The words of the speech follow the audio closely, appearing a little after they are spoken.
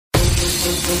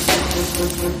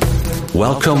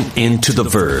Welcome into The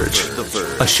Verge,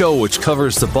 a show which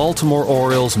covers the Baltimore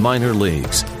Orioles minor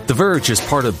leagues. The Verge is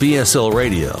part of BSL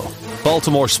Radio.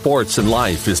 Baltimore Sports and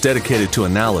Life is dedicated to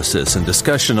analysis and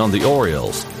discussion on the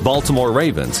Orioles, Baltimore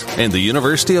Ravens, and the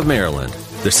University of Maryland.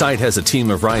 The site has a team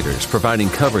of writers providing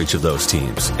coverage of those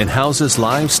teams and houses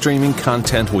live streaming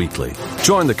content weekly.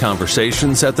 Join the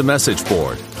conversations at the message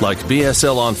board, like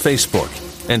BSL on Facebook,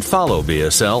 and follow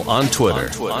BSL on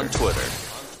Twitter.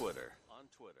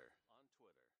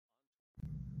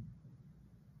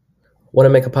 Want to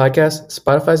make a podcast?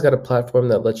 Spotify's got a platform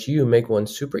that lets you make one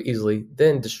super easily,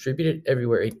 then distribute it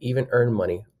everywhere and even earn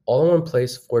money, all in one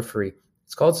place for free.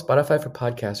 It's called Spotify for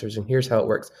Podcasters, and here's how it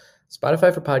works.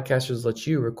 Spotify for Podcasters lets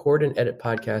you record and edit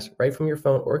podcasts right from your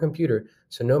phone or computer,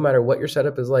 so no matter what your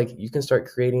setup is like, you can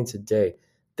start creating today.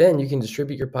 Then you can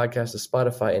distribute your podcast to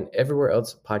Spotify and everywhere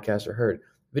else podcasts are heard.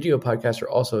 Video podcasts are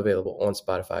also available on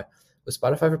Spotify. With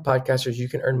Spotify for Podcasters, you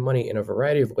can earn money in a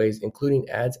variety of ways, including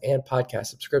ads and podcast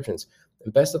subscriptions.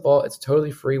 And best of all, it's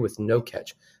totally free with no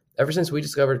catch. Ever since we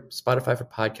discovered Spotify for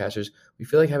Podcasters, we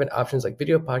feel like having options like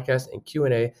video podcasts and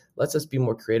Q&A lets us be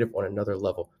more creative on another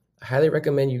level. I highly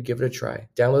recommend you give it a try.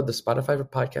 Download the Spotify for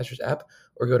Podcasters app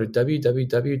or go to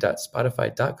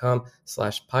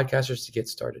www.spotify.com/podcasters to get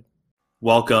started.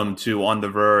 Welcome to On the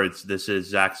Verge. This is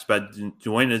Zach Sped,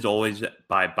 joined as always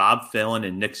by Bob Phelan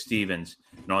and Nick Stevens.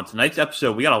 And on tonight's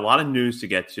episode, we got a lot of news to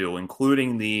get to,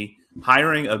 including the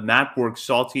hiring of Matt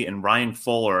Borg-Salty and Ryan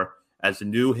Fuller as the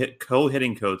new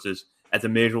co-hitting coaches at the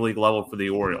major league level for the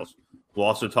Orioles. We'll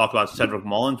also talk about Cedric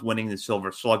Mullins winning the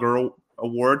Silver Slugger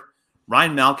Award,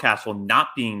 Ryan Mountcastle not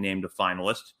being named a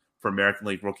finalist for American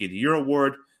League Rookie of the Year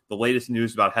Award, the latest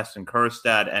news about Heston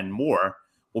Kjerstad, and more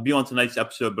will be on tonight's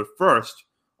episode. But first,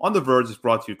 On the Verge is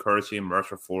brought to you courtesy of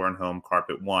Mercer Floor and Home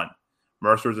Carpet One.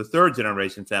 Mercer is a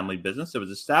third-generation family business that was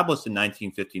established in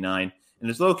 1959 and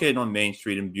is located on Main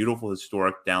Street in beautiful,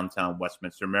 historic downtown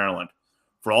Westminster, Maryland.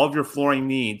 For all of your flooring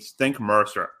needs, think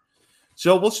Mercer.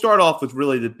 So we'll start off with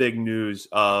really the big news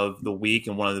of the week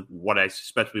and what I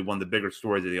suspect will be one of the bigger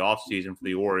stories of the offseason for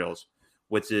the Orioles,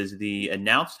 which is the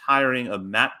announced hiring of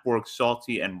Matt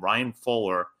Borg-Salty and Ryan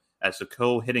Fuller as the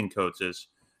co-hitting coaches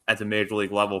at the major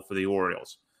league level for the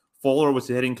Orioles. Fuller was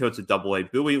the hitting coach at AA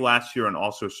Bowie last year and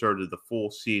also served as the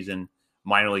full season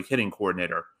minor league hitting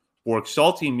coordinator.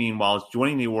 Borg-Salty, meanwhile, is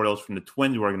joining the Orioles from the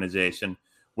Twins organization,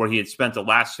 where he had spent the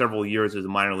last several years as a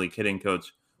minor league hitting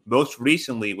coach. Most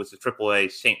recently was the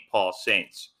AAA St. Paul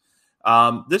Saints.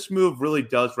 This move really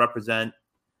does represent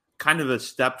kind of a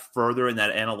step further in that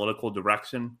analytical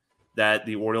direction that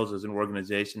the Orioles as an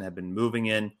organization have been moving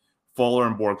in. Fuller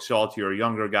and Borg-Salty are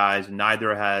younger guys.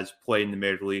 Neither has played in the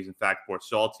major leagues. In fact,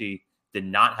 Borg-Salty did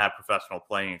not have professional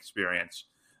playing experience.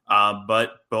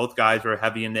 But both guys are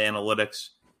heavy into analytics,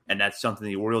 and that's something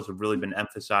the Orioles have really been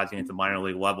emphasizing at the minor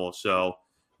league level. So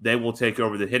they will take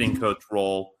over the hitting coach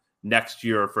role next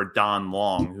year for Don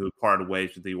Long, who parted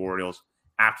ways with the Orioles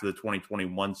after the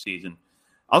 2021 season.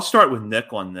 I'll start with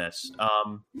Nick on this.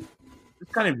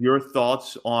 Just kind of your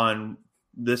thoughts on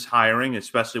this hiring,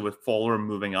 especially with Fuller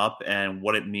moving up, and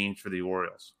what it means for the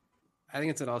Orioles. I think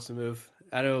it's an awesome move.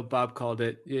 I know Bob called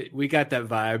it. We got that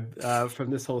vibe from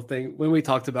this whole thing when we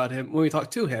talked about him, when we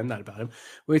talked to him, not about him.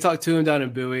 When we talked to him down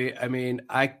in Bowie, I mean,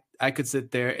 I could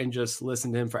sit there and just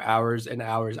listen to him for hours and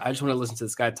hours. I just want to listen to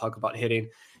this guy talk about hitting.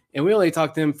 And we only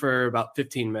talked to him for about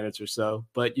 15 minutes or so,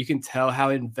 but you can tell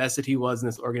how invested he was in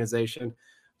this organization.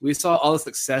 We saw all the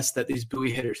success that these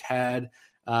Bowie hitters had.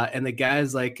 And the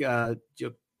guys like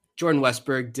Jordan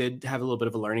Westberg did have a little bit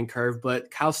of a learning curve,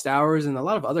 but Kyle Stowers and a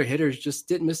lot of other hitters just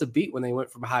didn't miss a beat when they went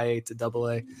from high A to double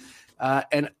A.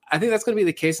 And I think that's going to be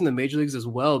the case in the major leagues as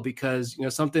well, because, you know,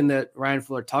 something that Ryan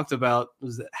Fuller talked about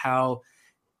was that how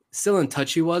still in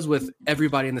touch he was with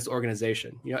everybody in this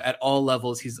organization, you know, at all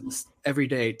levels. He's every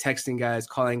day texting guys,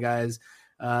 calling guys.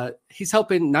 He's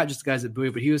helping not just guys at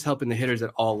Bowie, but he was helping the hitters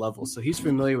at all levels. So he's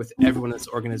familiar with everyone in this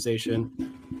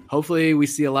organization. Hopefully we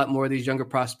see a lot more of these younger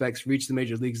prospects reach the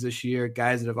major leagues this year,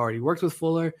 guys that have already worked with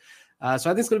Fuller. So I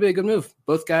think it's going to be a good move.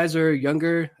 Both guys are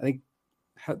younger. I think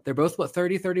they're both,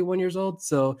 30, 31 years old.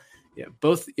 So yeah,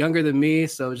 both younger than me.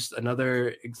 So just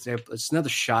another example, just another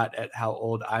shot at how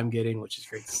old I'm getting, which is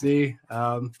great to see.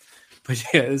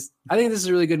 But yeah, I think this is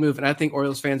a really good move. And I think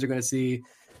Orioles fans are going to see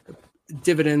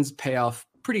dividends pay off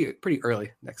pretty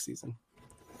early next season.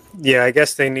 Yeah, I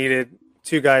guess they needed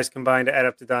two guys combined to add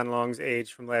up to Don Long's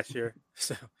age from last year.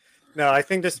 So, no, I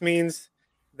think this means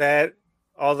that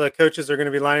all the coaches are going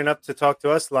to be lining up to talk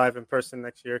to us live in person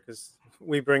next year, because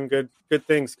we bring good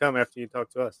things come after you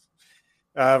talk to us.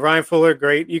 Ryan Fuller,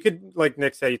 great. You could, like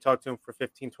Nick said, you talk to him for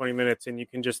 15, 20 minutes, and you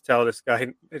can just tell this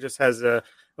guy it just has a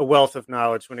wealth of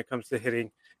knowledge when it comes to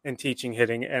hitting and teaching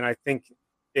hitting. And I think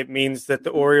it means that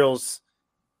the Orioles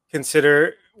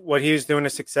consider what he was doing a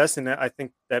success, and I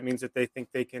think that means that they think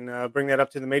they can bring that up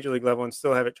to the major league level and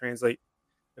still have it translate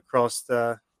across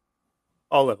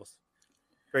all levels.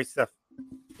 Great stuff.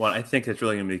 Well, I think that's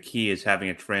really going to be the key is having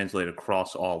it translate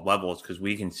across all levels because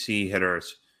we can see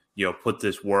hitters, put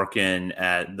this work in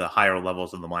at the higher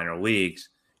levels of the minor leagues,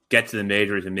 get to the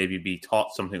majors and maybe be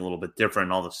taught something a little bit different.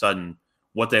 And all of a sudden,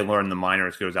 what they learn in the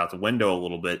minors goes out the window a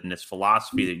little bit. And this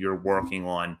philosophy that you're working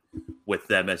on with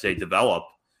them as they develop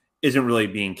isn't really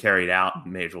being carried out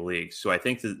in major leagues. So I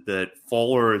think that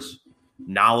Fuller's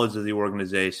knowledge of the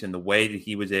organization, the way that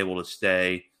he was able to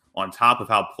stay on top of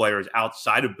how players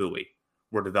outside of Bowie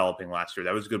were developing last year.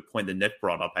 That was a good point that Nick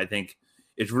brought up. I think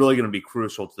it's really going to be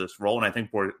crucial to this role. And I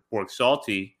think Borg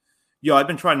Salty, I've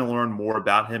been trying to learn more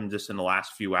about him just in the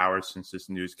last few hours since this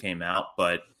news came out,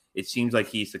 but it seems like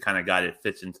he's the kind of guy that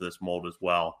fits into this mold as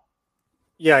well.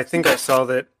 Yeah, I think I saw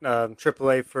that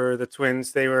AAA for the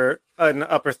Twins, they were in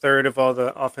the upper third of all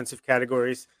the offensive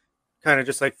categories, kind of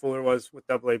just like Fuller was with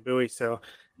AA Bowie. So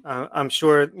I'm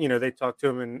sure, they talked to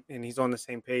him and he's on the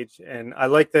same page. And I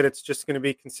like that it's just going to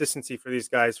be consistency for these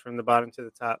guys from the bottom to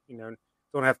the top.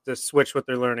 Don't have to switch what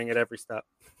they're learning at every stop.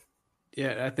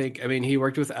 Yeah, he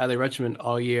worked with Adley Rutschman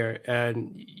all year,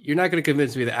 and you're not going to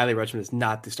convince me that Adley Rutschman is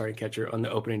not the starting catcher on the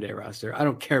opening day roster. I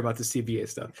don't care about the CBA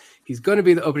stuff. He's going to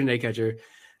be the opening day catcher.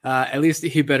 At least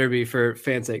he better be for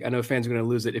fans' sake. I know fans are going to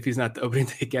lose it if he's not the opening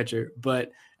day catcher.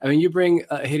 But, you bring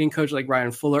a hitting coach like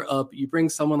Ryan Fuller up. You bring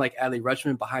someone like Adley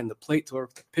Rutschman behind the plate to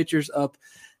work the pitchers up.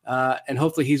 And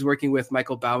hopefully he's working with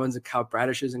Michael Bowens and Kyle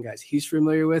Bradishes and guys he's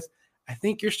familiar with. I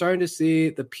think you're starting to see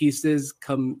the pieces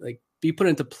be put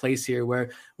into place here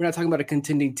where we're not talking about a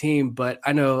contending team, but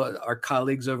I know our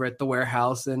colleagues over at the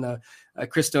warehouse and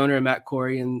Chris Stoner and Matt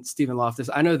Corey and Stephen Loftus,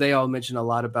 I know they all mentioned a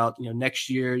lot about, next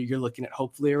year you're looking at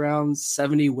hopefully around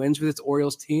 70 wins for this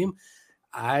Orioles team.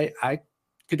 I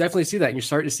could definitely see that. And you're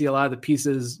starting to see a lot of the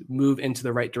pieces move into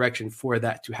the right direction for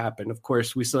that to happen. Of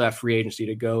course, we still have free agency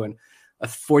to go and a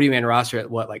 40-man roster at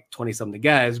 20-something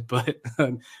guys. But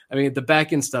the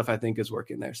back end stuff I think is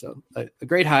working there. So a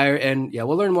great hire. And yeah,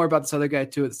 we'll learn more about this other guy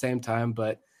too at the same time.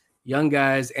 But young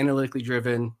guys, analytically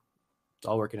driven, it's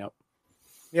all working out.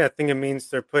 Yeah, I think it means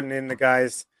they're putting in the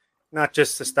guys, not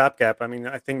just a stopgap.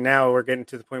 I think now we're getting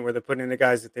to the point where they're putting in the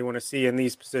guys that they want to see in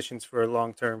these positions for the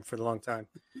long time.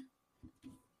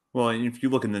 Well, and if you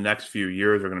look in the next few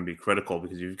years, are going to be critical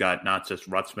because you've got not just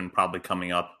Rutschman probably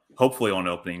coming up, hopefully on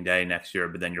opening day next year,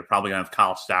 but then you're probably going to have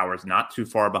Kyle Stowers not too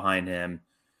far behind him.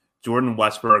 Jordan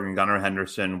Westburg and Gunnar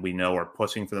Henderson, we know, are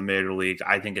pushing for the major leagues.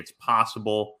 I think it's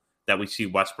possible that we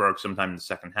see Westburg sometime in the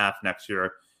second half next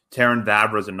year. Taron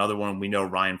Vavra is another one. We know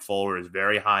Ryan Fuller is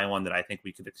very high on that I think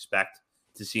we could expect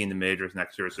to see in the majors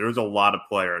next year. So there's a lot of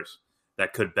players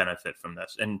that could benefit from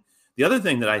this. And the other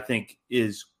thing that I think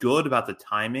is good about the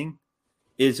timing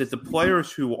is that the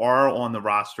players who are on the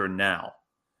roster now,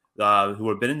 who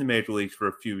have been in the major leagues for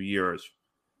a few years,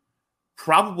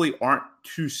 probably aren't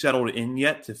too settled in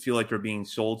yet to feel like they're being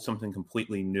sold something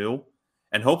completely new.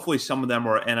 And hopefully some of them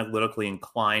are analytically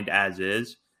inclined as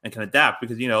is and can adapt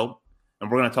because, and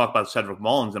we're going to talk about Cedric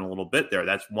Mullins in a little bit there.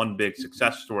 That's one big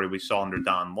success story we saw under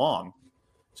Don Long.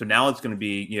 So now it's going to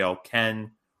be,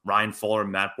 can Ryan Fuller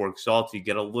and Matt Borg-Salty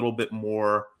get a little bit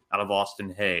more out of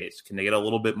Austin Hayes? Can they get a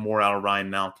little bit more out of Ryan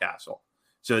Mountcastle?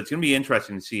 So it's going to be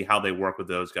interesting to see how they work with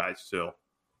those guys too.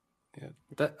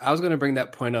 Yeah, I was going to bring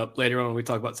that point up later on when we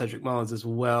talk about Cedric Mullins as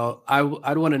well.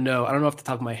 I'd want to know, I don't know off the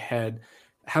top of my head,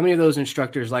 how many of those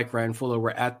instructors like Ryan Fuller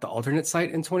were at the alternate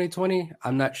site in 2020?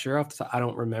 I'm not sure off the top. I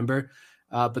don't remember.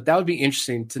 But that would be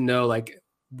interesting to know,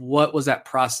 what was that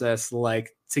process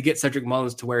like to get Cedric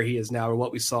Mullins to where he is now, or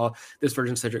what we saw this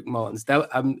version of Cedric Mullins.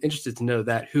 I'm interested to know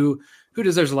that who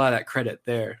deserves a lot of that credit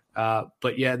there.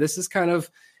 But yeah, this is kind of,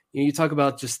 you talk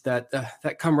about just that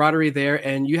camaraderie there,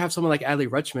 and you have someone like Adley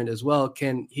Rutschman as well.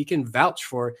 He can vouch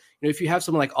for, if you have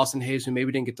someone like Austin Hayes who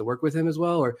maybe didn't get to work with him as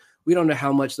well, or we don't know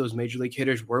how much those major league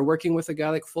hitters were working with a guy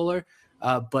like Fuller.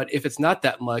 But if it's not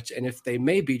that much, and if they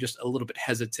may be just a little bit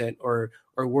hesitant or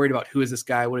worried about who is this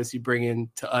guy, what is he bringing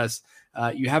to us,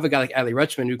 you have a guy like Adley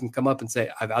Rutschman who can come up and say,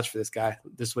 I vouch for this guy.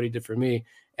 This is what he did for me.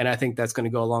 And I think that's going to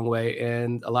go a long way.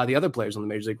 And a lot of the other players on the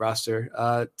major league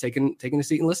roster taking a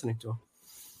seat and listening to him.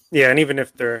 Yeah, and even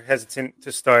if they're hesitant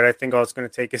to start, I think all it's going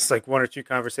to take is one or two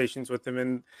conversations with him,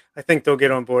 and I think they'll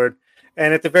get on board.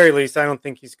 And at the very least, I don't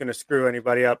think he's going to screw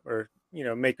anybody up or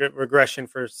make a regression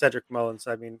for Cedric Mullins.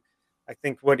 I I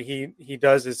think what he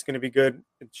does is going to be good.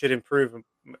 It should improve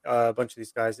a bunch of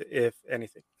these guys, if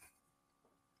anything.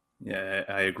 Yeah,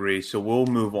 I agree. So we'll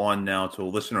move on now to a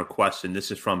listener question. This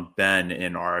is from Ben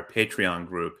in our Patreon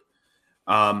group.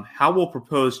 How will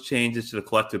proposed changes to the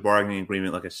collective bargaining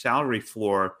agreement, like a salary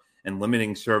floor and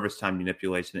limiting service time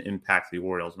manipulation, impact the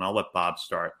Orioles? And I'll let Bob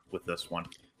start with this one.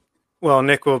 Well,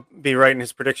 Nick will be right in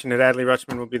his prediction that Adley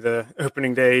Rutschman will be the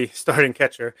opening day starting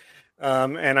catcher.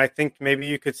 And I think maybe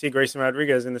you could see Grayson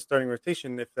Rodriguez in the starting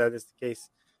rotation if that is the case.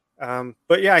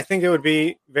 But yeah, I think it would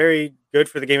be very good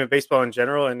for the game of baseball in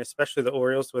general, and especially the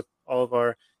Orioles with all of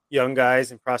our young guys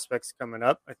and prospects coming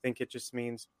up. I think it just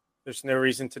means there's no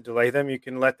reason to delay them. You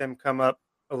can let them come up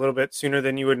a little bit sooner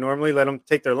than you would normally. Let them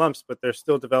take their lumps, but they're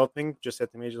still developing just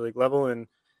at the major league level. And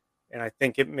I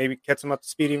think it maybe gets them up to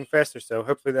speed even faster. So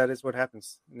hopefully that is what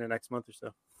happens in the next month or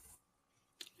so.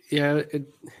 Yeah,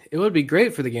 it would be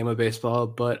great for the game of baseball,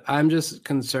 but I'm just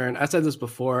concerned. I said this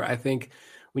before. I think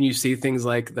when you see things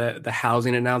like the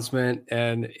housing announcement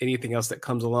and anything else that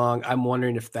comes along, I'm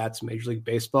wondering if that's Major League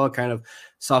Baseball kind of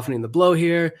softening the blow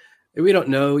here. We don't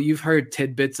know. You've heard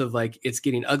tidbits of like it's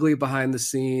getting ugly behind the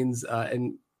scenes,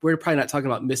 and we're probably not talking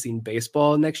about missing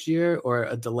baseball next year or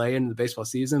a delay in the baseball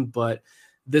season, but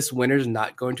this winter is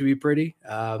not going to be pretty.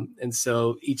 And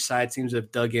so each side seems to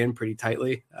have dug in pretty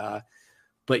tightly.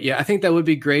 But yeah, I think that would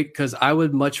be great because I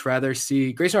would much rather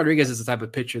see Grayson Rodriguez is the type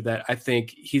of pitcher that I think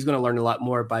he's going to learn a lot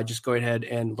more by just going ahead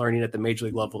and learning at the major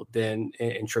league level than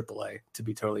in AAA, to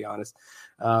be totally honest.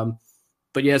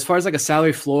 But yeah, as far as like a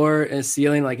salary floor and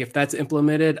ceiling, like if that's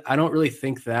implemented, I don't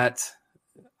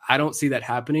see that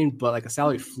happening, but like a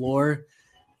salary floor,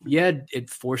 yeah, it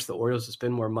forced the Orioles to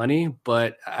spend more money,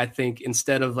 but I think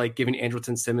instead of like giving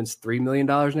Andrelton Simmons $3 million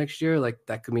next year, like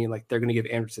that could mean like they're going to give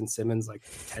Andrelton Simmons like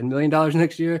 $10 million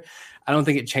next year. I don't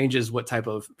think it changes what type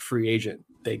of free agent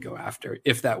they go after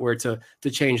if that were to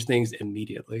change things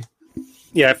immediately.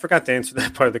 Yeah, I forgot to answer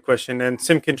that part of the question. And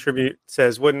Sim Contribute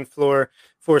says, wouldn't floor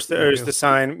force the O's to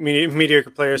sign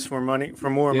mediocre players for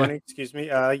more money? Excuse me.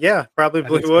 Yeah, probably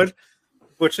would, so.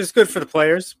 Which is good for the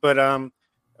players, but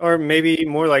or maybe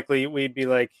more likely we'd be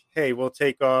like, hey, we'll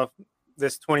take off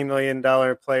this $20 million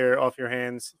player off your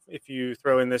hands if you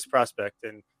throw in this prospect,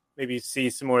 and maybe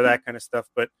see some more of that kind of stuff.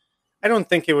 But I don't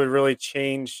think it would really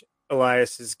change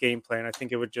Elias's game plan. I think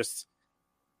he would just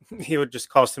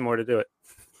cost him more to do it.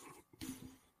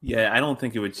 Yeah, I don't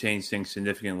think it would change things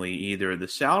significantly either. The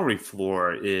salary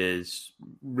floor is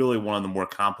really one of the more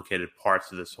complicated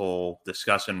parts of this whole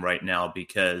discussion right now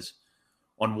because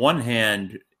on one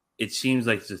hand, it seems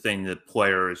like it's a thing that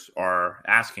players are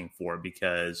asking for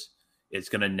because it's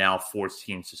going to now force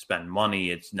teams to spend money.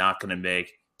 It's not going to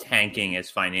make tanking as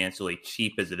financially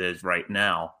cheap as it is right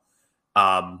now.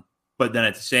 But then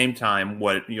at the same time,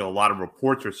 what a lot of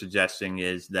reports are suggesting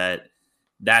is that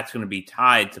that's going to be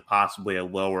tied to possibly a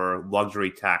lower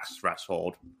luxury tax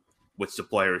threshold, which the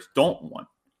players don't want.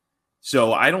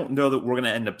 So I don't know that we're going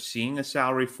to end up seeing a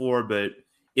salary floor, but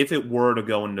if it were to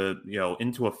go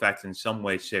into effect in some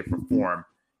way, shape, or form,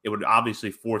 it would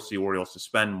obviously force the Orioles to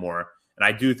spend more. And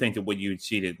I do think that what you'd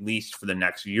see, at least for the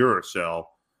next year or so,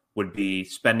 would be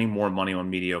spending more money on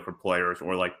mediocre players,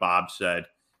 or like Bob said,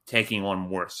 taking on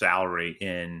more salary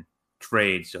in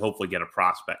trades to hopefully get a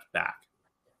prospect back.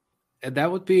 And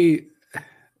that would be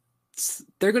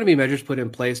 – there are going to be measures put in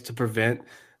place to prevent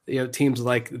teams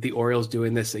like the Orioles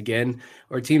doing this again,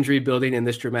 or teams rebuilding in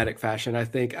this dramatic fashion.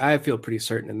 I feel pretty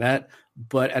certain in that.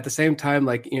 But at the same time,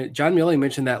 John Muley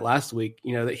mentioned that last week,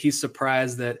 that he's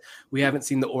surprised that we haven't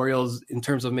seen the Orioles in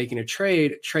terms of making a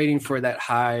trading for that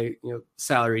high,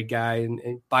 salary guy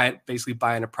and basically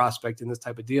buying a prospect in this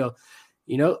type of deal.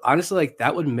 Honestly,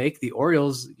 that would make the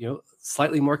Orioles,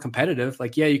 slightly more competitive.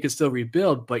 You could still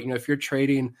rebuild, but if you're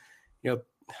trading,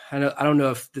 I don't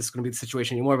know if this is going to be the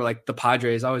situation anymore, but the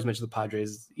Padres, I always mention the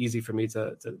Padres. It's easy for me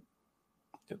to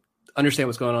understand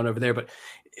what's going on over there. But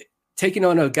taking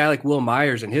on a guy like Will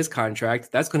Myers and his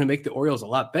contract, that's going to make the Orioles a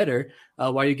lot better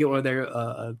while you get one of their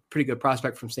a pretty good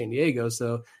prospect from San Diego.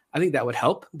 So I think that would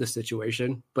help the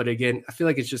situation. But again, I feel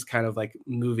like it's just kind of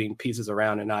moving pieces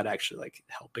around and not actually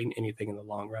helping anything in the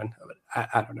long run.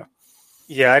 I don't know.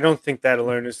 Yeah, I don't think that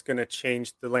alone is going to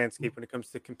change the landscape when it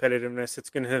comes to competitiveness. It's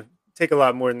going to take a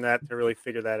lot more than that to really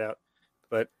figure that out.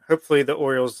 But hopefully the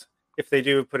Orioles, if they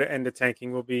do put an end to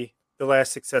tanking, will be the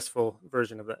last successful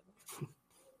version of that.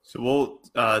 So we'll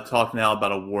talk now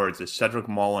about awards. As Cedric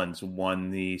Mullins won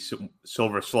the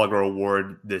Silver Slugger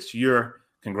Award this year.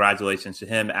 Congratulations to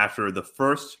him after the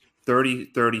first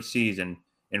 30-30 season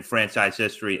in franchise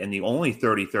history and the only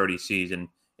 30-30 season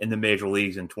in the major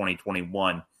leagues in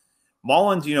 2021.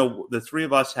 Mullins, the three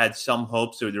of us had some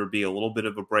hopes that there would be a little bit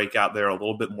of a breakout there, a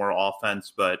little bit more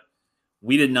offense, but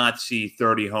we did not see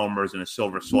 30 homers and a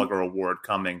Silver Slugger award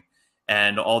coming.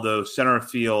 And although center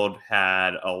field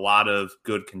had a lot of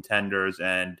good contenders,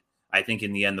 and I think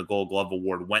in the end the Gold Glove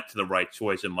award went to the right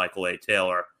choice in Michael A.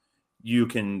 Taylor, you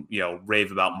can,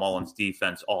 rave about Mullins'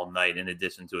 defense all night in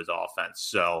addition to his offense.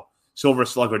 So Silver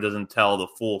Slugger doesn't tell the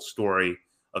full story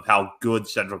of how good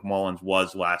Cedric Mullins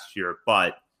was last year,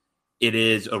 but it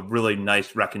is a really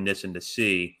nice recognition to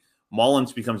see.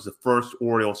 Mullins becomes the first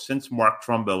Oriole since Mark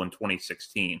Trumbo in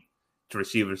 2016 to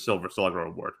receive a Silver Slugger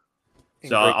award.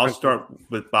 So I'll start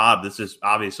with Bob. This is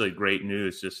obviously great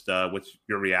news. Just what's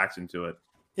your reaction to it?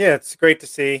 Yeah, it's great to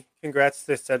see. Congrats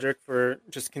to Cedric for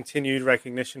just continued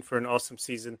recognition for an awesome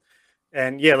season.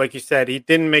 And yeah, like you said, he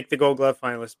didn't make the Gold Glove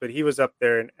finalist, but he was up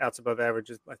there in outs above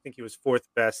averages. I think he was fourth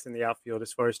best in the outfield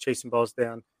as far as chasing balls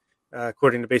down,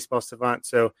 according to Baseball Savant.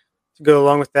 So to go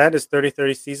along with that, his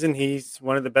 30-30 season, he's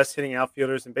one of the best hitting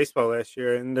outfielders in baseball last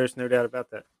year, and there's no doubt about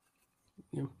that.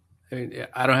 Yeah. I mean,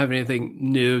 I don't have anything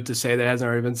new to say that hasn't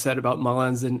already been said about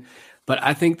Mullins, but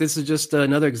I think this is just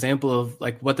another example of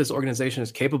like what this organization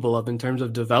is capable of in terms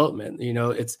of development.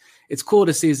 It's cool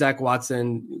to see Zach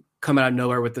Watson come out of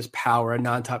nowhere with this power, a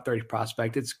non-top 30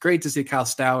 prospect. It's great to see Kyle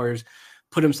Stowers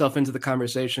put himself into the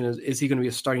conversation. Is he going to be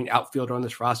a starting outfielder on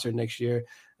this roster next year?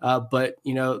 But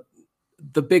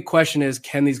the big question is,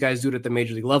 can these guys do it at the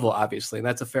major league level? Obviously, and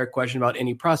that's a fair question about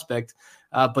any prospect.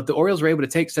 But the Orioles were able to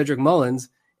take Cedric Mullins,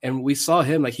 and we saw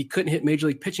him, like, he couldn't hit major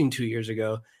league pitching 2 years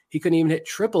ago. He couldn't even hit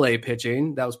AAA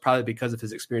pitching. That was probably because of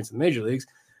his experience in the major leagues.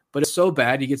 But it's so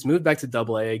bad, he gets moved back to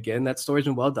AA again. That story's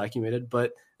been well documented.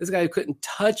 But this guy who couldn't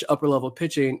touch upper level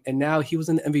pitching, and now he was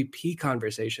in the MVP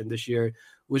conversation this year,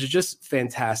 which is just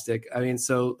fantastic. I mean,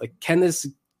 so like, can this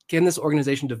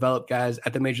organization develop guys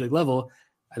at the major league level?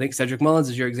 I think Cedric Mullins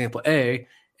is your example A,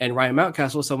 and Ryan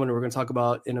Mountcastle, someone we're going to talk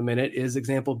about in a minute, is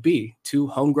example B. Two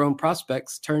homegrown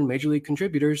prospects turned major league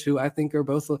contributors who I think are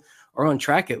on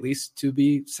track at least to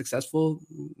be successful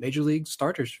major league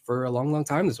starters for a long, long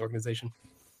time. This organization.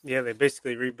 Yeah, they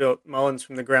basically rebuilt Mullins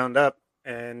from the ground up,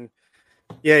 and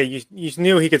yeah, you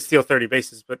knew he could steal 30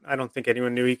 bases, but I don't think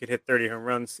anyone knew he could hit 30 home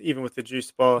runs, even with the juice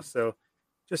ball. So,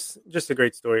 just a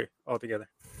great story altogether.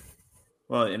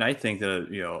 Well, and I think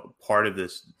that, part of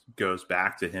this goes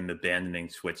back to him abandoning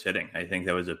switch hitting. I think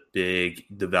that was a big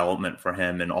development for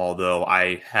him. And although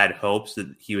I had hopes that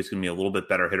he was going to be a little bit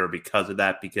better hitter because of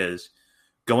that, because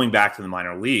going back to the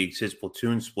minor leagues, his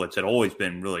platoon splits had always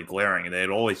been really glaring. And they had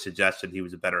always suggested he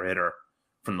was a better hitter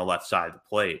from the left side of the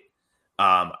plate.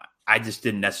 I just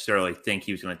didn't necessarily think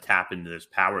he was going to tap into this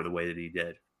power the way that he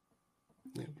did.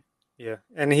 Yeah.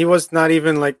 And he was not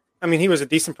even he was a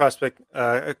decent prospect,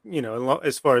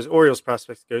 as far as Orioles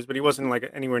prospects goes, but he wasn't like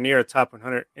anywhere near a top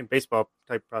 100 in baseball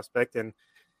type prospect. And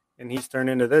he's turned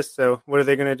into this. So what are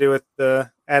they going to do with the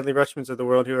Adley Rutschmans of the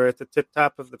world who are at the tip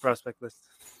top of the prospect list?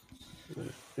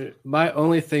 My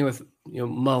only thing with,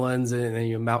 Mullins and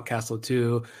Mountcastle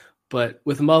too, but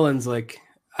with Mullins, like,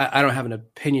 I don't have an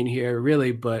opinion here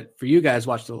really, but for you guys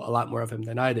watched a lot more of him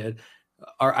than I did.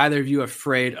 Are either of you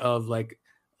afraid of like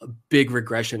a big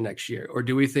regression next year? Or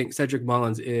do we think Cedric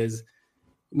Mullins is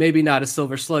maybe not a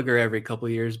Silver Slugger every couple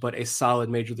of years, but a solid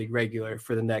major league regular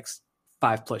for the next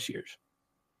 5+ years?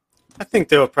 I think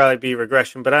there will probably be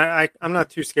regression, but I'm not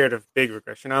too scared of big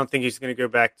regression. I don't think he's going to go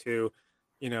back to,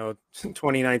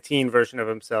 2019 version of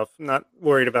himself. I'm not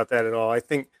worried about that at all. I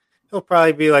think he'll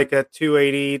probably be like a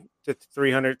 280 to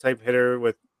 300 type hitter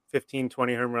with 15,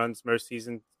 20 home runs most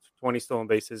season, 20 stolen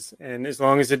bases. And as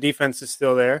long as the defense is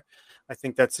still there, I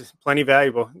think that's plenty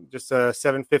valuable. Just a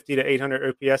 750 to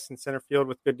 800 OPS in center field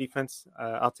with good defense.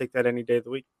 I'll take that any day of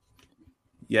the week.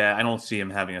 Yeah, I don't see him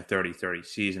having a 30-30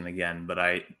 season again, but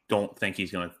I don't think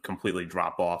he's going to completely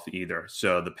drop off either.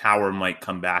 So the power might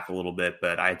come back a little bit,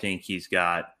 but I think he's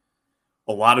got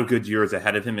a lot of good years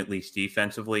ahead of him, at least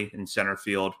defensively in center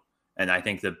field. And I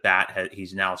think the bat,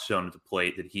 he's now shown at the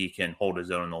plate that he can hold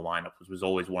his own in the lineup, which was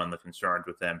always one of the concerns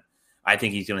with him. I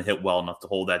think he's going to hit well enough to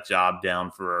hold that job down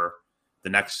for the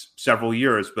next several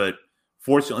years. But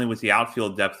fortunately, with the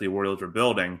outfield depth the Orioles are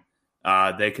building,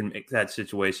 they can make that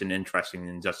situation interesting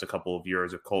in just a couple of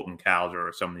years if Colton Cowser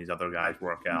or some of these other guys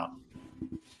work out.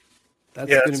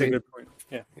 That's a good point.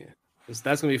 Yeah. That's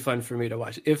going to be fun for me to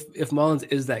watch. If Mullins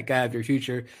is that guy of your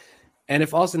future, and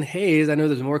if Austin Hayes, I know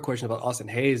there's more question about Austin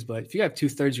Hayes, but if you have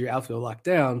 2/3 of your outfield locked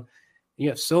down, and you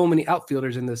have so many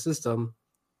outfielders in the system,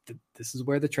 this is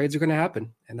where the trades are going to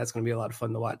happen. And that's going to be a lot of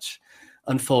fun to watch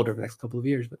unfold over the next couple of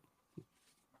years. But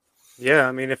Yeah,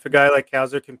 I mean, if a guy like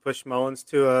Cowser can push Mullins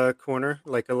to a corner,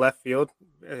 like a left field,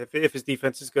 if his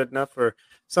defense is good enough or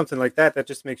something like that, that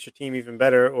just makes your team even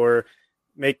better. Or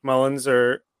make Mullins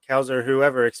or Cowser,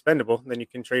 whoever, expendable, then you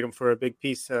can trade him for a big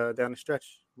piece down the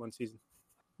stretch one season.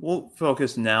 We'll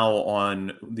focus now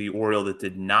on the Oriole that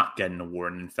did not get an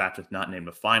award, and in fact was not named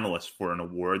a finalist for an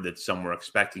award that some were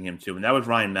expecting him to, and that was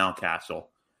Ryan Mountcastle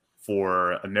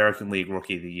for American League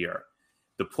Rookie of the Year.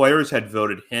 The players had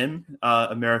voted him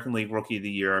American League Rookie of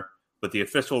the Year, but the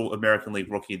official American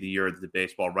League Rookie of the Year that the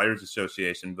Baseball Writers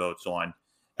Association votes on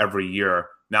every year,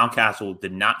 Mountcastle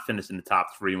did not finish in the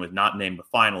top three and was not named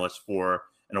a finalist for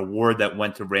an award that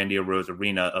went to Randy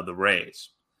Arozarena of the Rays.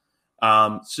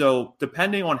 So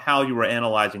depending on how you were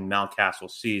analyzing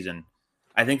Mountcastle's season,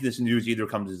 I think this news either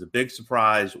comes as a big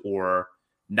surprise or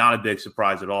not a big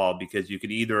surprise at all, because you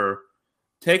could either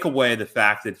take away the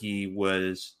fact that he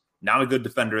was not a good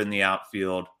defender in the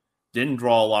outfield, didn't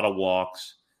draw a lot of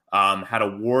walks, had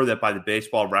a WAR that by the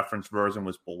Baseball Reference version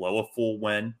was below a full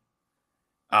win,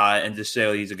 and just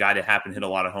say he's a guy that happened to hit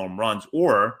a lot of home runs.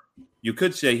 Or you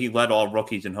could say he led all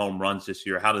rookies in home runs this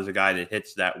year. How does a guy that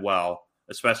hits that well,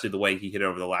 especially the way he hit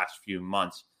over the last few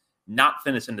months, not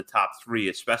finish in the top three,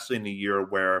 especially in a year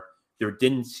where there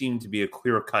didn't seem to be a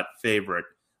clear-cut favorite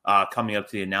coming up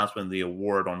to the announcement of the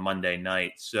award on Monday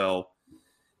night? So,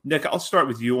 Nick, I'll start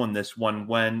with you on this one.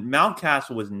 When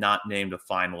Mountcastle was not named a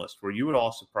finalist, were you at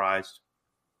all surprised?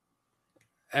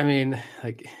 I mean,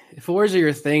 like, if awards are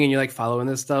your thing and you like following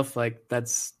this stuff, like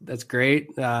that's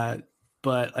great.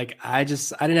 But like, I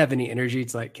didn't have any energy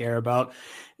to like care about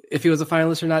if he was a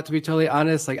finalist or not, to be totally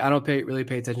honest. Like, I don't really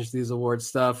pay attention to these award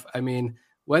stuff. I mean,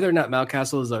 whether or not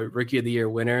Mountcastle is a Rookie of the Year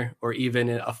winner or even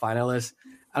a finalist,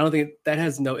 I don't think that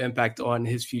has no impact on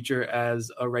his future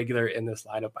as a regular in this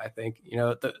lineup. I think,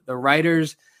 the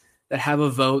writers that have a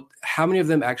vote, how many of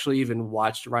them actually even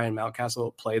watched Ryan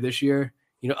Mountcastle play this year?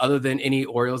 Other than any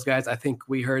Orioles guys, I think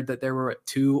we heard that there were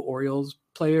 2 Orioles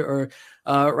player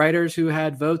or writers who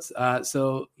had votes.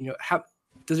 So, how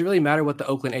does it really matter what the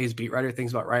Oakland A's beat writer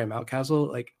thinks about Ryan Mountcastle?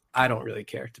 Like, I don't really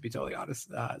care, to be totally honest.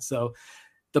 So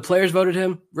the players voted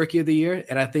him Rookie of the Year,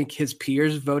 and I think his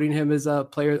peers voting him as a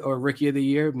player or Rookie of the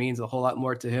Year means a whole lot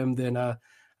more to him than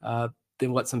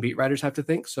what some beat writers have to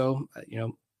think. So,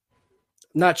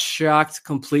 not shocked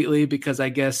completely, because I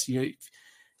guess,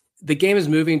 the game is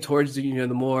moving towards, the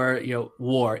more,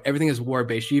 WAR. Everything is WAR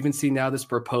based. You even see now this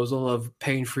proposal of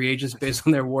paying free agents based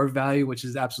on their WAR value, which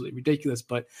is absolutely ridiculous.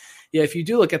 But yeah, if you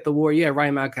do look at the WAR,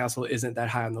 Ryan Mountcastle isn't that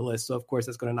high on the list. So of course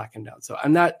that's going to knock him down. So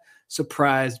I'm not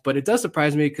surprised, but it does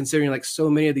surprise me considering like so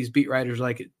many of these beat writers,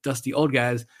 like dusty old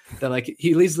guys, that like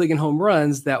he leads the league in home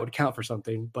runs, that would count for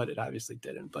something, but it obviously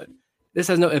didn't. But this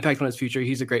has no impact on his future.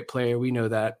 He's a great player. We know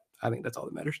that. I think that's all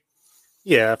that matters.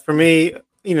 Yeah, for me,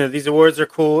 these awards are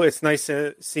cool. It's nice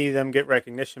to see them get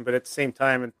recognition, but at the same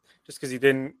time, and just because he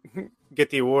didn't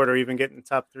get the award or even get in the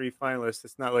top 3 finalists,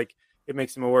 it's not like it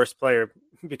makes him a worse player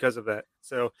because of that.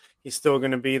 So he's still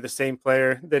going to be the same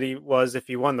player that he was if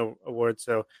he won the award.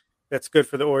 So that's good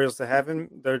for the Orioles to have him.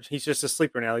 He's just a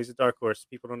sleeper now. He's a dark horse.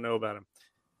 People don't know about him.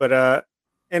 But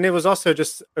and it was also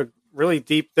just a really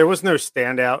deep. There was no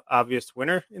standout obvious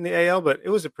winner in the AL, but it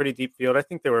was a pretty deep field. I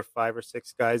think there were 5 or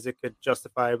 6 guys that could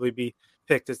justifiably be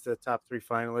picked as the top 3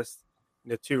 finalists.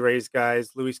 2 Rays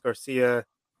guys, Luis Garcia,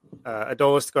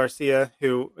 Adolis Garcia,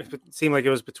 who it seemed like it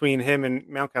was between him and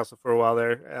Mountcastle for a while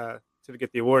there to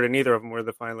get the award, and neither of them were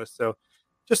the finalists. So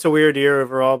just a weird year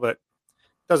overall, but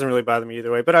it doesn't really bother me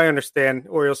either way. But I understand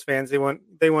Orioles fans, they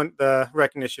want the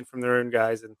recognition from their own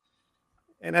guys,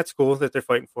 and that's cool that they're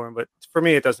fighting for him. But for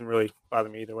me, it doesn't really bother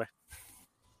me either way.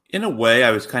 In a way, I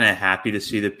was kind of happy to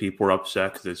see that people were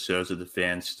upset, because it shows that the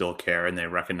fans still care and they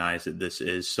recognize that this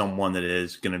is someone that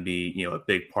is going to be, a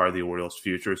big part of the Orioles'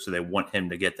 future. So they want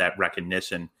him to get that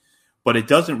recognition. But it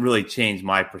doesn't really change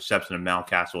my perception of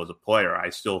Mountcastle as a player. I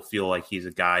still feel like he's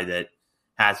a guy that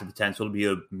has the potential to be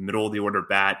a middle of the order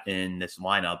bat in this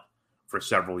lineup for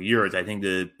several years. I think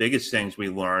the biggest things we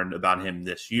learned about him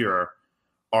this year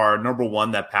are, number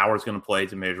one, that power is going to play at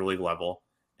the major league level,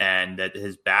 and that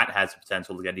his bat has the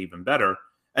potential to get even better.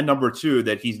 And number two,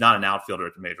 that he's not an outfielder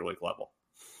at the major league level.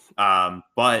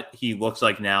 But he looks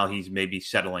like now he's maybe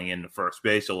settling into first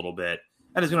base a little bit,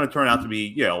 and is going to turn out to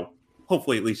be,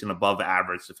 hopefully at least an above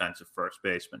average defensive first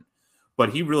baseman. But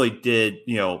he really did,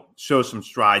 show some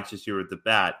strides this year at the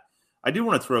bat. I do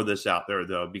want to throw this out there,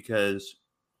 though, because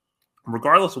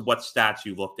regardless of what stats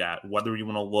you looked at, whether you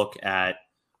want to look at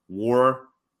WAR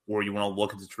or you want to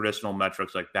look at the traditional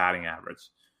metrics like batting average,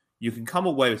 you can come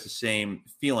away with the same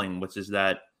feeling, which is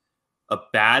that a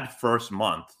bad first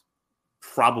month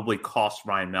probably cost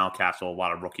Ryan Mountcastle a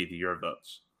lot of Rookie of the Year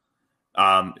votes.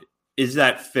 Is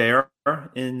that fair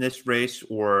in this race,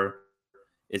 or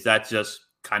is that just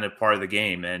kind of part of the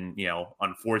game? And,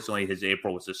 unfortunately, his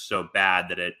April was just so bad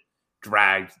that it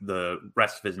dragged the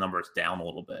rest of his numbers down a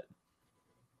little bit.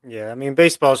 Yeah, I mean,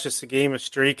 baseball is just a game of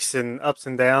streaks and ups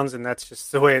and downs, and that's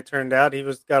just the way it turned out. He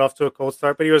got off to a cold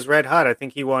start, but he was red hot. I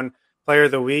think he won Player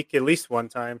of the Week at least one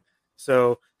time.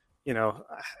 So,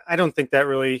 I don't think that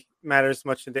really matters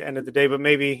much at the end of the day. But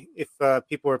maybe if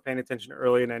people were paying attention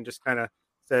early and then just kind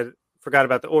of forgot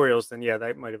about the Orioles, then yeah,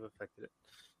 that might have affected it.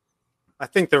 I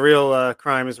think the real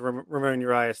crime is Ramon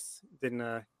Urias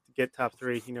didn't get top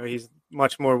 3. He's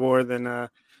much more WAR than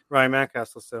Ryan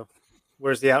Mountcastle. So,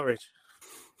 where's the outrage?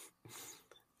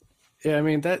 Yeah, I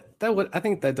mean I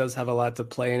think that does have a lot to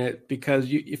play in it, because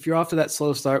if you're off to that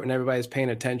slow start when everybody's paying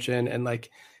attention and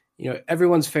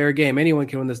everyone's fair game, anyone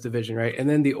can win this division, right? And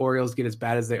then the Orioles get as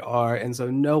bad as they are, and so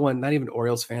no one, not even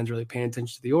Orioles fans, really paying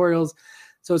attention to the Orioles.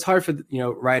 So it's hard for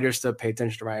writers to pay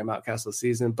attention to Ryan Mountcastle this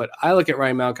season. But I look at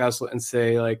Ryan Mountcastle and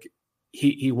say,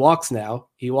 he walks now.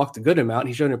 He walked a good amount.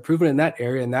 He showed an improvement in that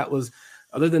area, and that was,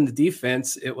 other than the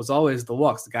defense, it was always the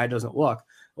walks. The guy doesn't walk.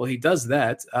 Well, he does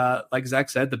that. Like Zach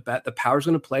said, the power's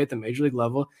going to play at the major league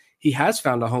level. He has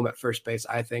found a home at first base,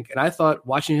 I think. And I thought,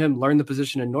 watching him learn the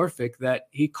position in Norfolk, that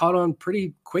he caught on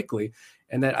pretty quickly,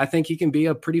 and that I think he can be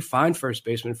a pretty fine first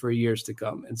baseman for years to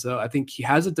come. And so I think he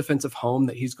has a defensive home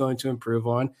that he's going to improve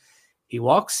on. He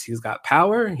walks. He's got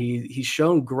power. He's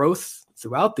shown growth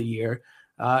throughout the year.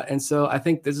 And so I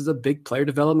think this is a big player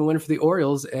development winner for the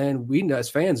Orioles, and we as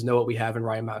fans know what we have in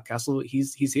Ryan Mountcastle.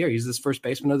 He's here. He's this first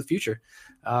baseman of the future.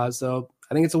 So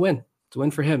I think it's a win. It's a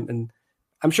win for him, and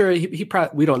I'm sure he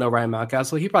probably, we don't know Ryan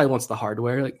Mountcastle. He probably wants the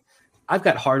hardware. I've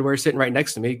got hardware sitting right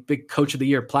next to me, big Coach of the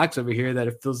Year plaques over here, that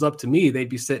if it was up to me, they'd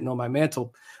be sitting on my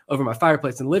mantle over my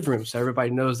fireplace in the living room, so everybody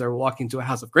knows they're walking to a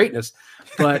house of greatness.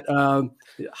 But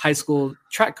high school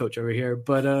track coach over here.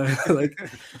 But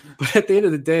but at the end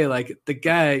of the day, the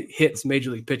guy hits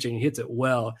major league pitching, he hits it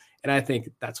well, and I think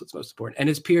that's what's most important. And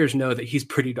his peers know that he's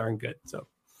pretty darn good. So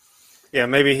yeah,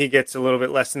 maybe he gets a little bit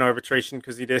less in arbitration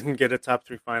because he didn't get a top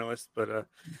 3 finalist. But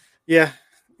yeah,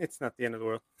 it's not the end of the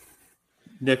world.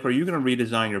 Nick, are you going to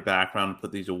redesign your background and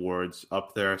put these awards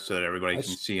up there so that everybody can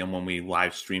see them when we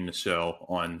live stream the show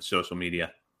on social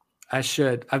media? I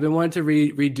should. I've been wanting to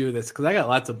redo this because I got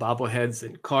lots of bobbleheads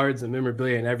and cards and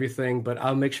memorabilia and everything, but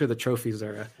I'll make sure the trophies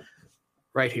are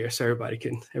right here so everybody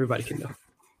can know.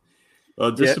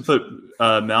 Well, just to put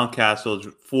Mountcastle's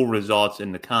full results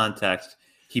into context,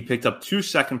 he picked up 2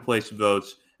 second-place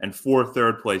votes and 4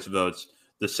 third-place votes.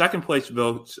 The second-place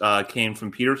votes came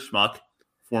from Peter Schmuck,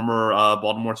 former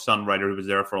Baltimore Sun writer who was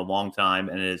there for a long time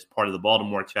and is part of the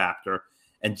Baltimore chapter,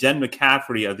 and Jen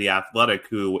McCafferty of The Athletic,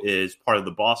 who is part of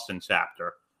the Boston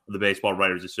chapter of the Baseball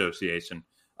Writers Association.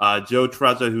 Joe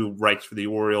Trezza, who writes for the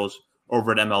Orioles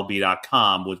over at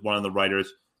MLB.com, was one of the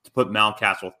writers to put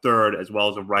Mountcastle third, as well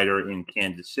as a writer in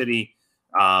Kansas City,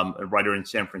 a writer in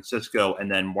San Francisco, and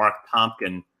then Mark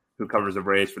Tompkin, who covers the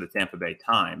Rays for the Tampa Bay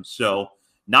Times. So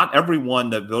not everyone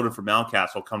that voted for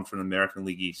Mountcastle comes from the American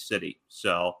League East City.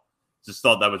 So just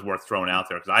thought that was worth throwing out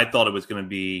there, because I thought it was going to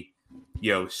be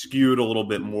skewed a little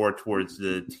bit more towards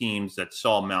the teams that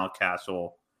saw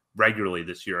Mountcastle regularly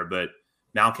this year. But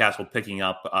Mountcastle picking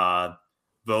up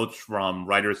votes from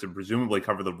writers that presumably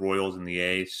cover the Royals and the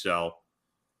A's. So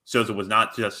it was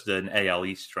not just an AL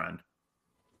East trend.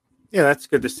 Yeah, that's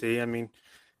good to see. I mean,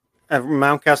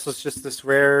 Mountcastle's just this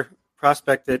rare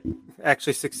prospect that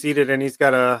actually succeeded, and he's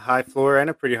got a high floor and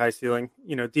a pretty high ceiling.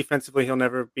 Defensively, he'll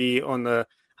never be on the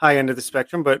high end of the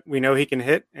spectrum, but we know he can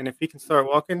hit, and if he can start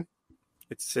walking,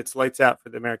 it's lights out for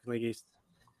the American League East.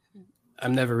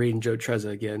 I'm never reading Joe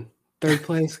Trezza again. Third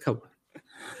place? Come on.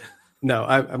 No,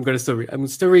 I'm going to still read. I'm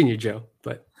still reading you, Joe,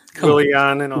 but Willie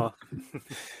Yon and all.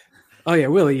 Oh, yeah,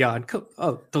 Willie Yon.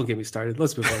 Oh, don't get me started.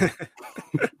 Let's move on.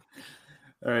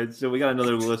 All right, so we got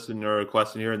another listener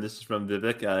question here, and this is from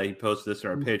Vivek. He posted this in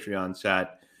our Patreon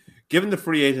chat. Given the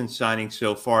free agent signing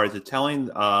so far, is it telling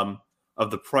of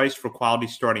the price for quality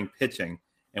starting pitching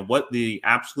and what the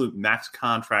absolute max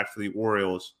contract for the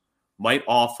Orioles might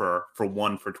offer for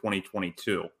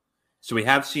 2022? So we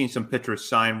have seen some pitchers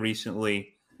sign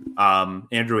recently.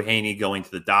 Andrew Haney going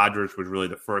to the Dodgers was really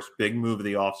the first big move of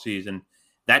the offseason.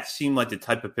 That seemed like the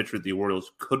type of pitcher the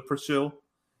Orioles could pursue,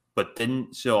 but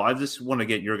didn't. So I just want to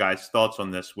get your guys' thoughts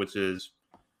on this, which is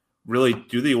really,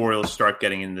 do the Orioles start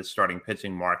getting in the starting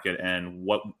pitching market, and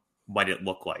what might it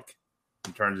look like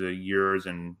in terms of years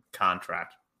and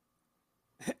contract?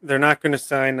 They're not going to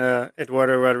sign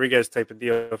Eduardo Rodriguez type of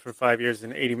deal for 5 years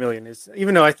and $80 million.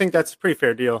 Even though I think that's a pretty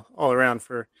fair deal all around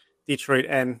for Detroit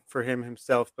and for him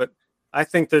himself. But I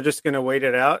think they're just going to wait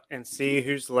it out and see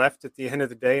who's left at the end of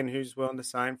the day and who's willing to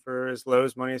sign for as low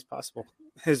as money as possible.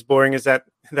 As boring as that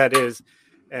is,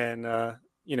 and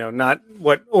not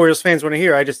what Orioles fans want to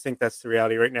hear. I just think that's the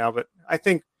reality right now. But I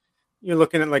think you're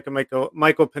looking at like a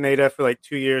Michael Pineda for like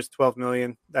 2 years, $12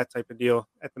 million, that type of deal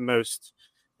at the most,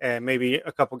 and maybe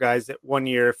a couple guys at 1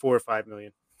 year, $4 or $5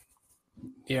 million.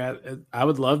 Yeah, I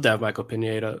would love to have Michael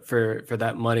Pineda for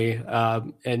that money.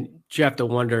 And you have to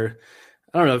wonder.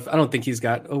 I don't think he's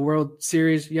got a World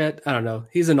Series yet. I don't know.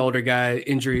 He's an older guy,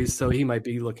 injuries, so he might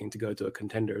be looking to go to a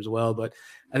contender as well. But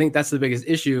I think that's the biggest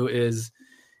issue is,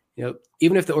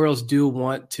 even if the Orioles do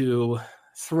want to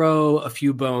throw a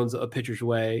few bones a pitcher's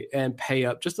way and pay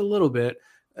up just a little bit,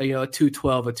 a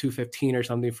 212, a 215 or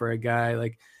something for a guy,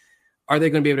 like, are they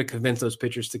going to be able to convince those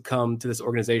pitchers to come to this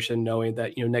organization knowing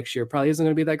that, next year probably isn't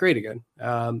going to be that great again?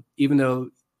 Even though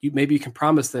maybe you can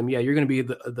promise them, yeah, you're going to be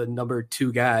the number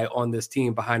 2 guy on this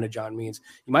team behind a John Means.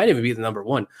 You might even be the number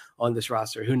 1 on this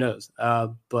roster. Who knows?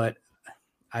 But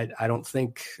I don't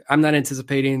think – I'm not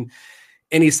anticipating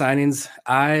any signings.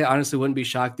 I honestly wouldn't be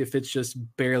shocked if it's just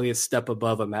barely a step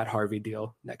above a Matt Harvey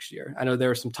deal next year. I know there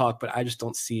was some talk, but I just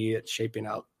don't see it shaping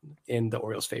out in the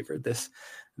Orioles' favor this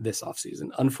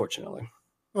offseason, unfortunately.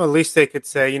 Well, at least they could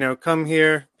say, come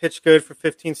here, pitch good for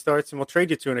 15 starts, and we'll trade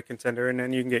you to a contender, and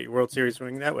then you can get your World Series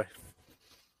ring that way.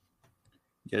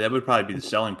 Yeah, that would probably be the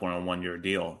selling point on a 1-year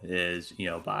deal is,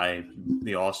 by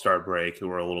the All-Star break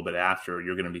or a little bit after,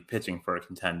 you're going to be pitching for a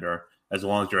contender as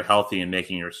long as you're healthy and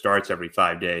making your starts every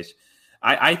 5 days.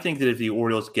 I think that if the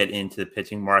Orioles get into the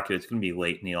pitching market, it's going to be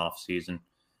late in the offseason,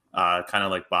 kind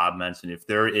of like Bob mentioned. If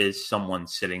there is someone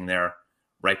sitting there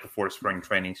right before spring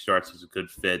training starts as a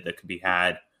good fit that could be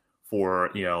had for,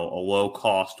 a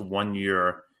low-cost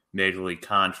 1-year major league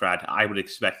contract, I would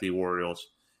expect the Orioles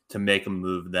to make a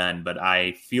move then. But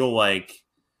I feel like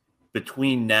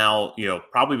between now,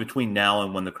 probably between now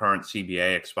and when the current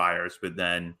CBA expires, but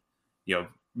then,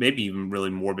 maybe even really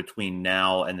more between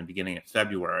now and the beginning of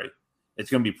February, it's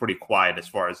going to be pretty quiet as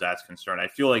far as that's concerned. I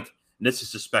feel like, and this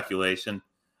is just speculation,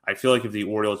 I feel like if the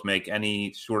Orioles make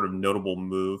any sort of notable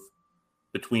move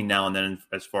between now and then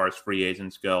as far as free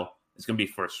agents go, it's going to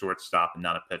be for a shortstop and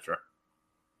not a pitcher.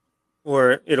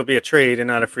 Or it'll be a trade and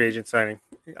not a free agent signing.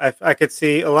 I could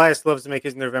see Elias loves to make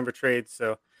his November trades,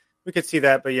 so we could see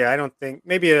that. But, yeah, I don't think –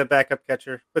 maybe a backup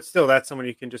catcher. But still, that's someone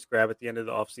you can just grab at the end of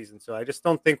the offseason. So I just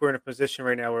don't think we're in a position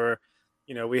right now where,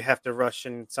 we have to rush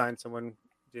and sign someone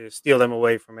to steal them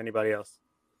away from anybody else.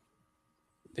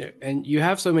 Yeah, and you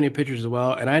have so many pitchers as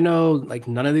well. And I know, like,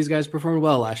 none of these guys performed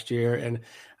well last year. And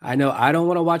I know I don't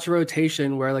want to watch a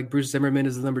rotation where, like, Bruce Zimmerman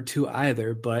is the number 2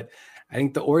 either. But I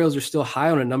think the Orioles are still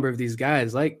high on a number of these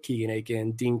guys like Keegan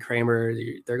Aiken, Dean Kramer.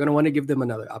 They're going to want to give them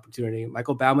another opportunity.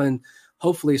 Michael Baumann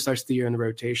hopefully starts the year in the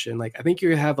rotation. Like, I think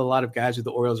you have a lot of guys who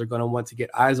the Orioles are going to want to get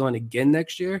eyes on again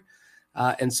next year.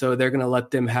 And so they're going to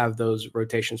let them have those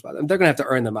rotation spots. They're going to have to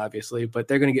earn them, obviously, but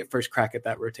they're going to get first crack at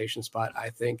that rotation spot, I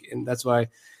think. And that's why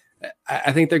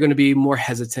I think they're going to be more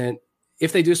hesitant.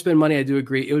 If they do spend money, I do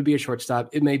agree. It would be a shortstop.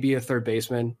 It may be a third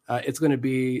baseman. It's going to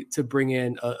be to bring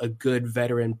in a good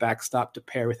veteran backstop to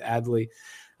pair with Adley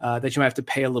that you might have to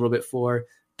pay a little bit for.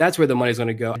 That's where the money's going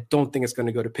to go. I don't think it's going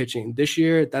to go to pitching this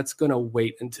year. That's going to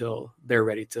wait until they're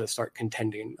ready to start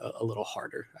contending a little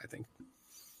harder, I think.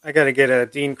 I got to get a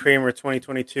Dean Kramer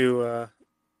 2022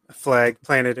 flag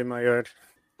planted in my yard.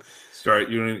 Start.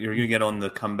 You're going to get on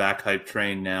the comeback hype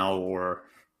train now, or?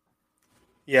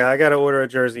 Yeah, I got to order a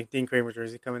jersey, Dean Kramer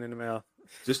jersey, coming in the mail.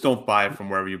 Just don't buy it from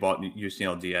wherever you bought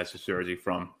UCL Diaz's jersey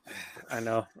from. I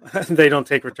know. They don't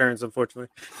take returns, unfortunately.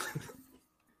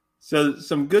 So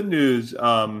some good news,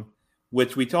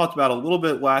 which we talked about a little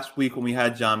bit last week when we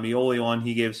had John Mioli on.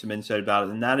 He gave some insight about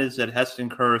it, and that is that Heston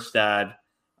Kjerstad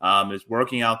is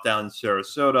working out down in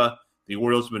Sarasota. The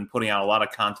Orioles have been putting out a lot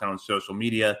of content on social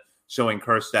media showing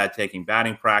Kjerstad taking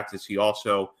batting practice. He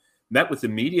also met with the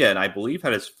media and I believe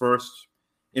had his first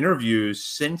interviews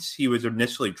since he was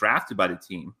initially drafted by the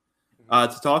team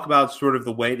to talk about sort of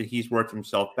the way that he's worked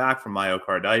himself back from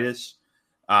myocarditis.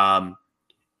 And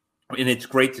it's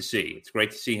great to see. It's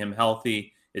great to see him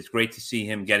healthy. It's great to see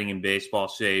him getting in baseball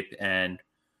shape. And,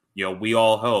 we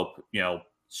all hope,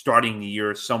 starting the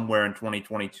year somewhere in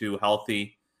 2022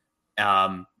 healthy.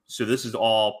 So this is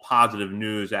all positive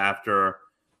news after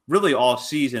really all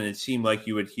season. It seemed like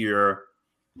you would hear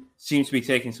seems to be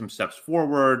taking some steps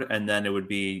forward, and then it would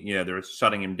be, they're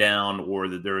shutting him down or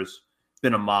that there's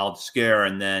been a mild scare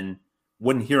and then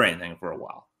wouldn't hear anything for a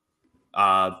while.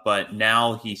 But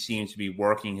now he seems to be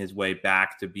working his way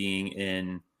back to being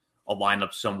in a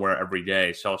lineup somewhere every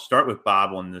day. So I'll start with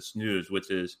Bob on this news, which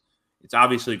is it's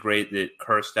obviously great that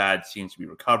Kjerstad seems to be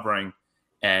recovering.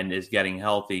 and is getting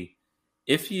healthy,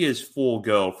 if he is full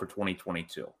go for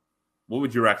 2022, what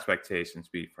would your expectations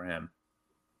be for him?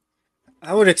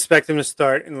 I would expect him to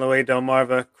start in Loe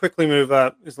Delmarva, quickly move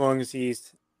up as long as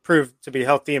he's proved to be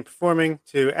healthy and performing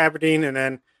to Aberdeen, and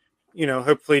then,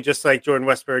 hopefully just like Jordan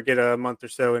Westberg, get a month or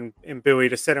so in Bowie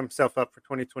to set himself up for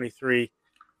 2023.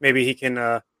 Maybe he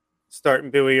can start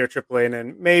in Bowie or AAA and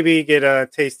then maybe get a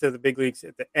taste of the big leagues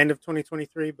at the end of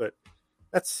 2023, but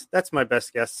that's my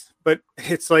best guess. But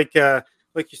it's like you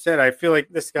said, I feel like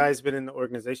this guy's been in the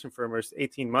organization for almost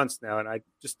 18 months now, and I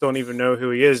just don't even know who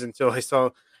he is until I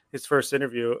saw his first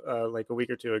interview like a week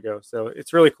or two ago. So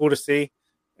it's really cool to see.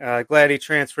 Glad he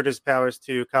transferred his powers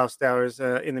to Kyle Stowers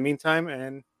in the meantime,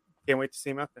 and can't wait to see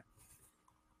him out there.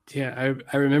 Yeah,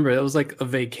 I remember it was like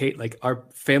like our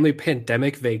family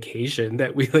pandemic vacation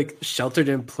that we like sheltered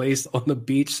in place on the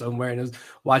beach somewhere and was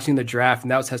watching the draft,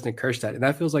 and that was Heston Kjerstad, and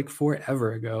that feels like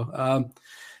forever ago.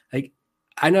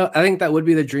 I think that would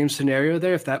be the dream scenario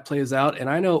there if that plays out. And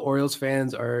I know Orioles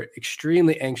fans are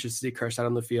extremely anxious to see Kjerstad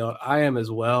on the field. I am as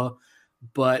well.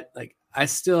 But like I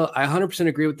 100%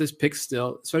 agree with this pick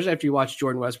still, especially after you watch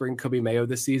Jordan Westberg and Kobe Mayo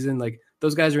this season. Like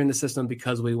those guys are in the system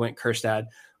because we went Kjerstad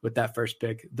with that first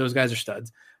pick. Those guys are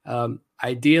studs.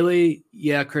 Ideally,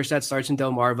 yeah, Kjerstad starts in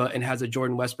Delmarva and has a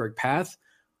Jordan Westberg path.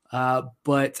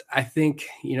 But I think,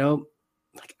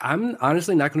 I'm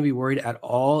honestly not going to be worried at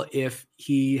all if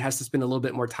he has to spend a little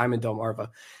bit more time in Delmarva,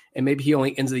 and maybe he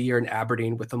only ends the year in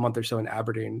Aberdeen with a month or so in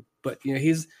Aberdeen. But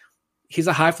he's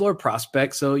a high floor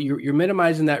prospect, so you're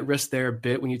minimizing that risk there a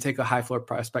bit when you take a high floor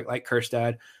prospect like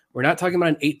Kjerstad. We're not talking about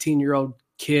an 18-year-old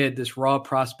kid, this raw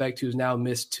prospect who's now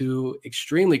missed 2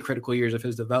 extremely critical years of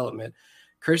his development.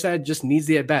 Kjerstad just needs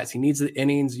the at-bats. He needs the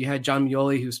innings. You had John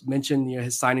Mioli, who's mentioned,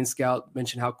 his signing scout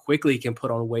mentioned how quickly he can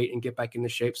put on weight and get back into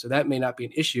shape. So that may not be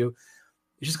an issue.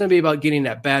 It's just going to be about getting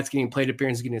at-bats, getting plate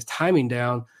appearances, getting his timing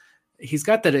down. He's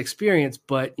got that experience,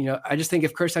 but, I just think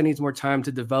if Kjerstad needs more time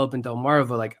to develop in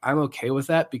Delmarva, like I'm okay with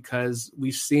that because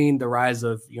we've seen the rise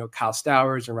of, Kyle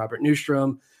Stowers and Robert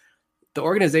Newstrom. The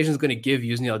organization is going to give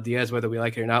Yusniel Diaz, whether we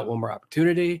like it or not, one more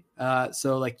opportunity.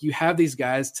 So like you have these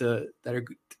guys that are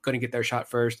going to get their shot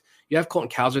first. You have Colton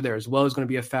Cowser there as well, who's going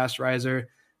to be a fast riser.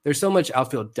 There's so much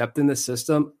outfield depth in the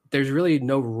system. There's really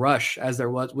no rush as there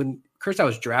was when Kjerstad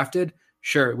was drafted.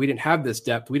 Sure, we didn't have this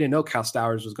depth. We didn't know Kyle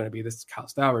Stowers was going to be this Kyle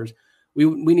Stowers. We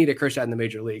needed Kjerstad in the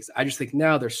major leagues. I just think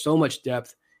now there's so much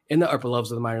depth in the upper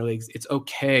levels of the minor leagues. It's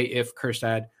okay if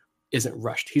Kjerstad isn't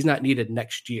rushed. He's not needed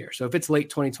next year. So if it's late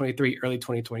 2023, early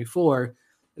 2024,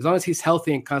 as long as he's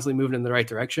healthy and constantly moving in the right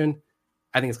direction,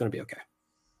 I think it's going to be okay.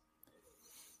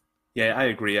 Yeah, I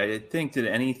agree. I think that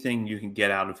anything you can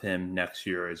get out of him next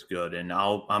year is good. And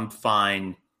I'm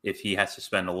fine if he has to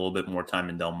spend a little bit more time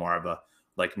in Delmarva,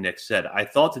 like Nick said. I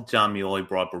thought that John Mioli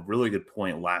brought up a really good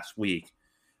point last week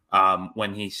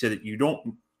when he said that you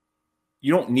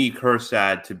don't need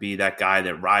Kjerstad to be that guy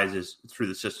that rises through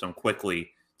the system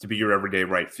quickly to be your everyday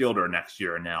right fielder next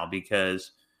year now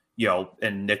because,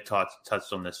 and Nick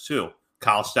touched on this too.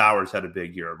 Kyle Stowers had a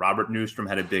big year. Robert Newstrom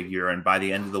had a big year. And by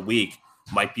the end of the week,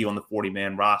 might be on the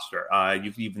 40-man roster.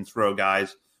 You can even throw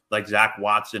guys like Zach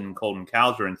Watson and Colton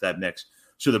Cowser into that mix.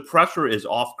 So the pressure is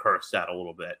off Kjerstad a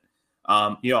little bit.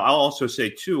 I'll also say,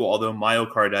 too, although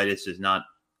myocarditis is not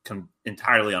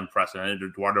entirely unprecedented,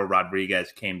 Eduardo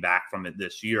Rodriguez came back from it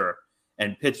this year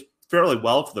and pitched fairly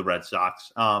well for the Red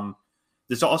Sox.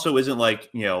 This also isn't like,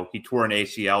 he tore an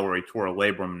ACL or he tore a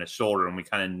labrum in his shoulder and we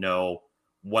kind of know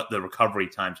what the recovery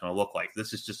time's going to look like.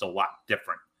 This is just a lot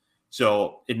different.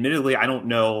 So admittedly, I don't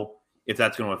know if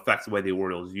that's going to affect the way the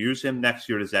Orioles use him next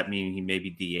year. Does that mean he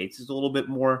maybe DHs a little bit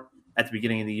more at the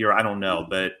beginning of the year? I don't know.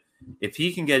 But if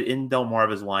he can get in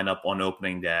Delmarva's lineup on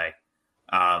opening day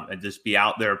and just be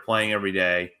out there playing every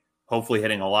day, hopefully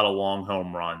hitting a lot of long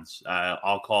home runs,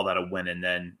 I'll call that a win. And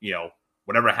then,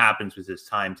 whatever happens with his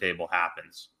timetable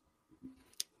happens.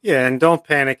 Yeah, and don't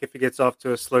panic if he gets off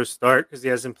to a slow start because he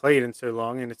hasn't played in so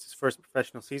long and it's his first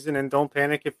professional season. And don't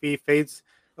panic if he fades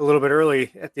a little bit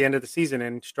early at the end of the season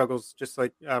and struggles just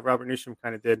like Robert Newstrom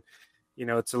kind of did.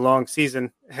 It's a long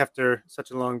season after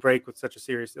such a long break with such a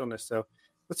serious illness. So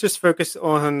let's just focus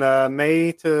on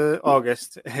May to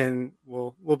August and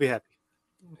we'll be happy.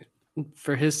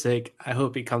 For his sake, I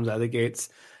hope he comes out of the gates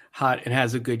hot and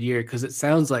has a good year because it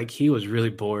sounds like he was really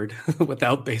bored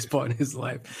without baseball in his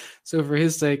life. So for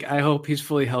his sake, I hope he's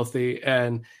fully healthy.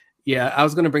 And yeah, I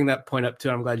was going to bring that point up too.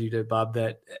 I'm glad you did, Bob,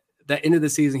 that end of the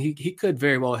season, he could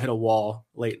very well hit a wall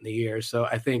late in the year. So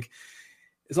I think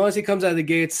as long as he comes out of the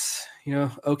gates,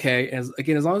 okay. As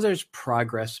long as there's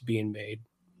progress being made,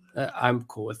 I'm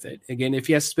cool with it. Again, if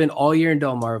he has to spend all year in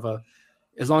Delmarva,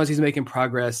 as long as he's making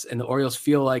progress and the Orioles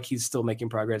feel like he's still making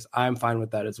progress, I'm fine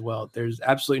with that as well. There's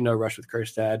absolutely no rush with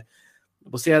Kjerstad.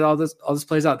 We'll see how all this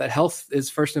plays out. That health is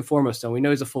first and foremost, and we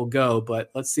know he's a full go, but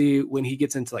let's see when he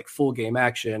gets into like full game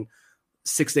action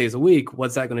 6 days a week,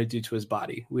 what's that going to do to his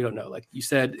body? We don't know. Like you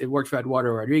said, it worked for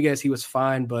Eduardo Rodriguez. He was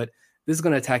fine, but this is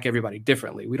going to attack everybody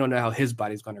differently. We don't know how his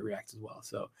body's going to react as well.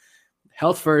 So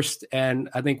health first, and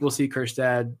I think we'll see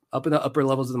Kjerstad up in the upper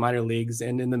levels of the minor leagues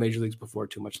and in the major leagues before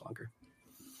too much longer.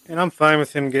 And I'm fine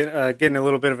with him getting a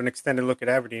little bit of an extended look at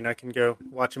Aberdeen. I can go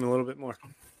watch him a little bit more.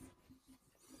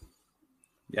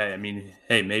 Yeah, I mean,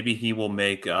 hey, maybe he will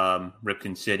make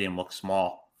Ripken Stadium look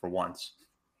small for once.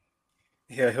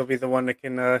 Yeah, he'll be the one that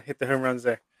can hit the home runs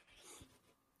there.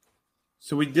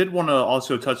 So we did want to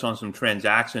also touch on some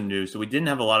transaction news that we didn't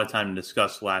have a lot of time to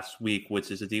discuss last week, which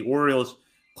is that the Orioles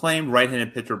claimed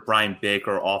right-handed pitcher Brian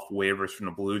Baker off waivers from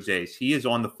the Blue Jays. He is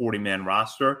on the 40-man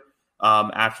roster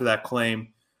after that claim.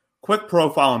 Quick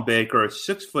profile on Baker,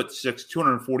 6'6",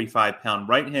 245-pound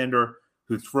right-hander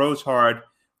who throws hard,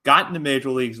 got in the major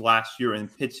leagues last year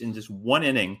and pitched in just one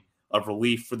inning of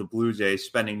relief for the Blue Jays,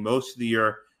 spending most of the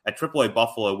year at AAA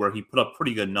Buffalo, where he put up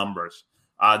pretty good numbers.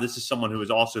 This is someone who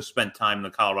has also spent time in the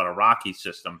Colorado Rockies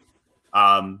system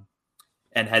and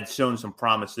had shown some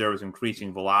promise there with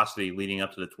increasing velocity leading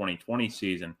up to the 2020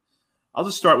 season. I'll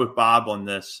just start with Bob on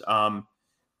this.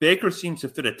 Baker seems to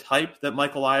fit a type that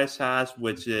Mike Elias has,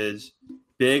 which is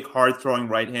big, hard-throwing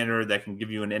right-hander that can give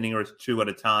you an inning or two at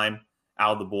a time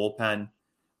out of the bullpen.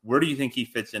 Where do you think he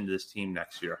fits into this team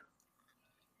next year?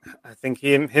 I think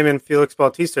him and Felix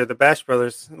Bautista are the Bash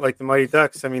brothers, like the Mighty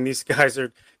Ducks. I mean, these guys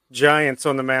are giants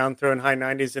on the mound, throwing high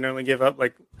 90s and only give up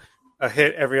like a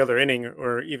hit every other inning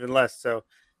or even less. So,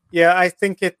 yeah, I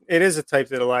think it is a type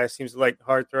that Elias seems to like,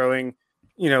 hard-throwing,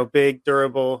 big,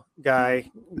 durable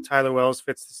guy. Tyler Wells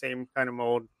fits the same kind of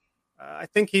mold. I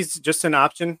think he's just an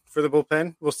option for the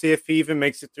bullpen. We'll see if he even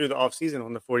makes it through the offseason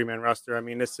on the 40-man roster. I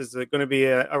mean, this is going to be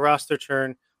a roster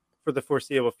churn for the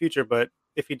foreseeable future, but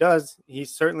if he does, he's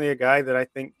certainly a guy that I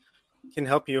think can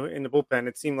help you in the bullpen.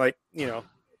 It seemed like,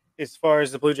 as far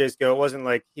as the Blue Jays go, it wasn't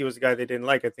like he was a guy they didn't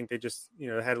like. I think they just,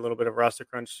 had a little bit of roster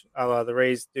crunch, a la the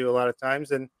Rays do a lot of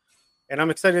times, and I'm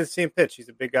excited to see him pitch. He's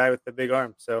a big guy with a big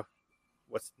arm, so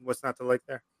what's not to like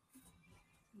there?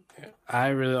 I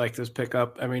really like this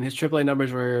pickup. I mean, his AAA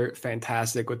numbers were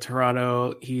fantastic with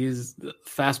Toronto. He's the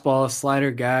fastball slider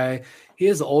guy. He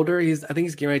is older. I think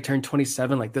he's getting ready to turn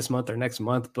 27 like this month or next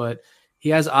month, but he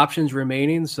has options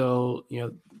remaining. So,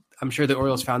 I'm sure the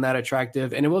Orioles found that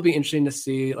attractive, and it will be interesting to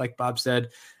see, like Bob said,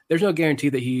 there's no guarantee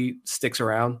that he sticks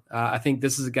around. I think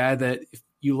this is a guy that if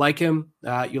you like him,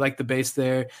 you like the base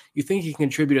there, you think he can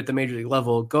contribute at the major league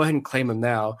level, go ahead and claim him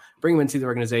now, bring him into the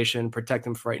organization, protect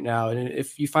him for right now. And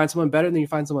if you find someone better, then you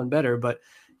find someone better. But,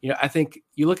 I think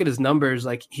you look at his numbers,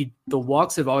 like the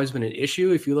walks have always been an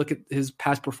issue if you look at his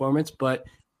past performance, but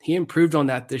he improved on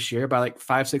that this year by like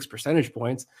 5-6 percentage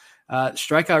points.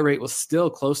 Strikeout rate was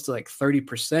still close to like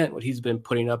 30%, what he's been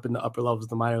putting up in the upper levels of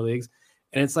the minor leagues.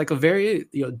 And it's like a very,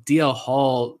 DL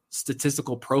Hall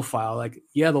statistical profile. Like,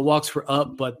 yeah, the walks were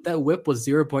up, but that whip was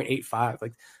 0.85.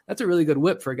 Like, that's a really good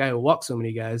whip for a guy who walks so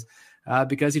many guys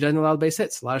because he doesn't allow base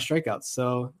hits, a lot of strikeouts.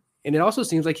 So, and it also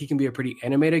seems like he can be a pretty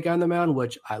animated guy on the mound,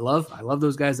 which I love. I love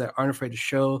those guys that aren't afraid to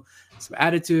show some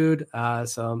attitude, on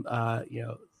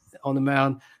the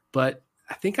mound. But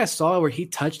I think I saw where he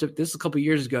touched it. This was a couple of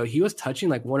years ago. He was touching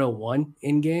like 101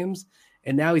 in games.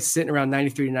 And now he's sitting around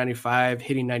 93 to 95,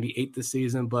 hitting 98 this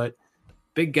season. But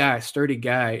big guy, sturdy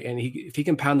guy. And if he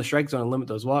can pound the strike zone and limit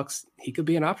those walks, he could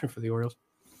be an option for the Orioles.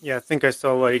 Yeah, I think I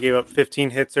saw he gave up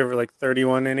 15 hits over like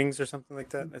 31 innings or something like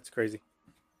that. That's crazy.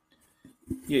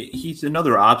 Yeah, he's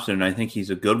another option. And I think he's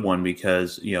a good one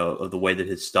because, of the way that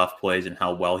his stuff plays and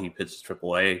how well he pitched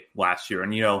AAA last year.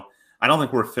 And, I don't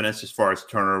think we're finished as far as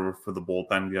turnover for the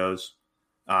bullpen goes.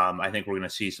 I think we're going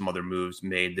to see some other moves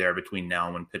made there between now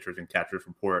and when pitchers and catchers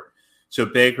report. So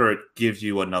Baker gives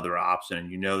you another option,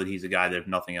 and that he's a guy that if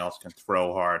nothing else can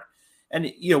throw hard.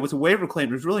 And, with a waiver claim,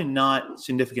 there's really not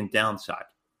significant downside.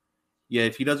 Yeah,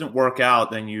 if he doesn't work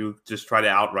out, then you just try to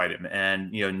outright him.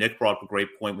 And, Nick brought up a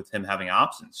great point with him having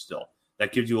options still.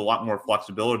 That gives you a lot more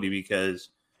flexibility because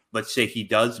let's say he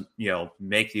does,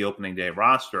 make the opening day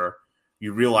roster.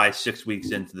 You realize 6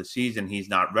 weeks into the season he's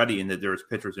not ready and that there's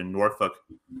pitchers in Norfolk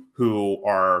who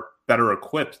are better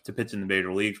equipped to pitch in the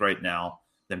major leagues right now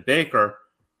than Baker.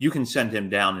 You can send him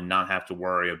down and not have to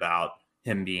worry about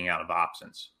him being out of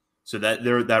options. So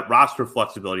that roster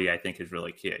flexibility, I think, is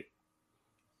really key.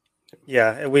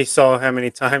 Yeah, and we saw how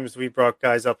many times we brought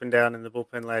guys up and down in the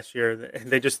bullpen last year, and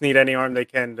they just need any arm they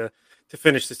can to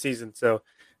finish the season. So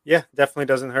Yeah, definitely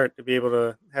doesn't hurt to be able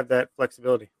to have that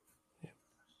flexibility.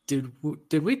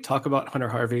 Did we talk about Hunter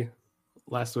Harvey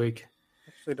last week?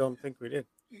 Actually, don't think we did.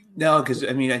 No, because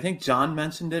I mean, I think John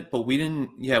mentioned it, but we didn't.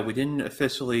 Yeah, we didn't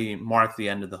officially mark the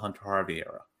end of the Hunter Harvey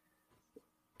era.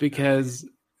 Because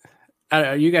I don't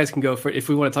know, you guys can go for if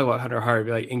we want to talk about Hunter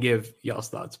Harvey and give y'all's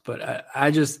thoughts. But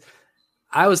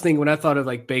I was thinking when I thought of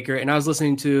Baker, and I was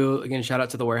listening to, again, shout out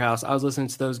to the Warehouse. I was listening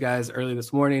to those guys early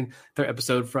this morning, their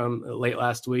episode from late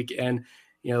last week, and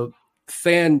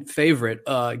fan favorite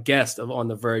guest of On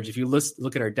the Verge. If you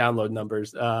look at our download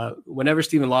numbers, whenever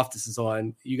Stephen Loftus is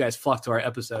on, you guys flock to our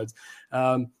episodes.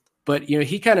 But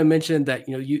he kind of mentioned that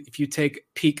if you take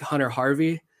peak Hunter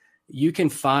Harvey, you can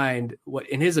find what,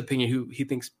 in his opinion, who he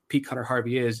thinks peak Hunter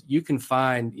Harvey is. You can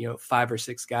find 5 or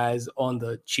 6 guys on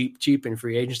the cheap in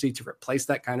free agency to replace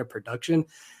that kind of production.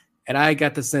 And I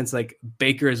got the sense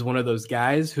Baker is one of those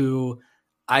guys who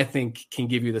I think can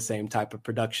give you the same type of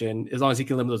production as long as he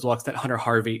can limit those walks that Hunter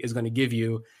Harvey is going to give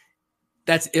you.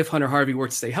 That's if Hunter Harvey were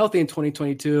to stay healthy in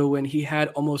 2022, when he had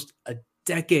almost a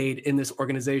decade in this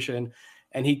organization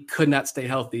and he could not stay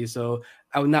healthy. So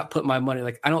I would not put my money.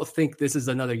 I don't think this is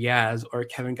another Yaz or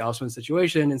Kevin Gausman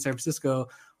situation in San Francisco.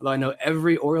 Although I know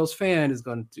every Orioles fan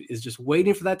is just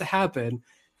waiting for that to happen.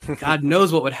 God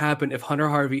knows what would happen if Hunter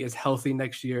Harvey is healthy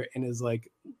next year and is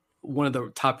one of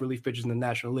the top relief pitchers in the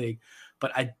National League.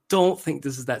 But I don't think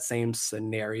this is that same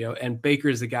scenario. And Baker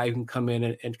is the guy who can come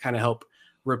in and kind of help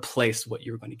replace what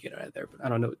you were going to get out of there. But I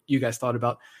don't know what you guys thought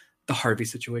about the Harvey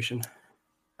situation.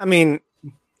 I mean,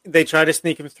 they tried to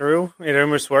sneak him through. It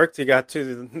almost worked. He got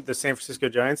to the San Francisco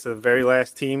Giants, the very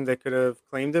last team that could have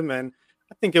claimed him. And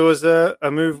I think it was a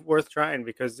move worth trying,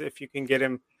 because if you can get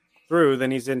him through, then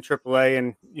he's in AAA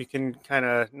and you can kind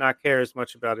of not care as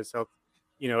much about his health,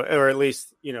 or at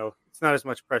least, it's not as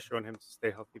much pressure on him to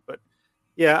stay healthy. But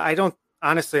yeah, I don't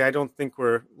think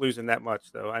we're losing that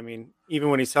much, though. I mean, even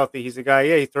when he's healthy, he's a guy.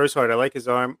 Yeah, he throws hard. I like his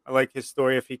arm. I like his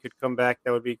story. If he could come back,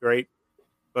 that would be great.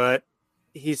 But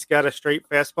he's got a straight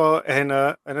fastball and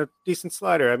a decent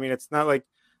slider. I mean, it's not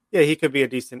he could be a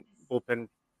decent bullpen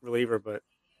reliever, but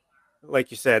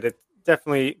like you said, it's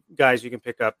definitely guys you can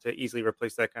pick up to easily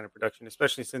replace that kind of production,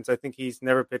 especially since I think he's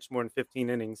never pitched more than 15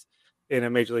 innings in a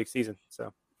major league season.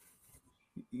 So.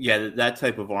 Yeah, that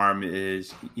type of arm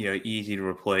is easy to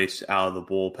replace out of the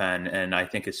bullpen, and I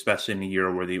think especially in a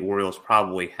year where the Orioles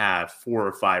probably have 4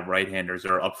 or 5 right-handers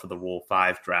that are up for the Rule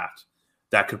 5 draft,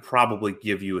 that could probably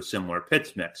give you a similar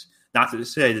pitch mix. Not to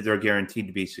say that they're guaranteed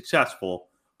to be successful,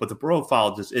 but the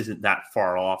profile just isn't that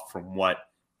far off from what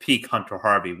peak Hunter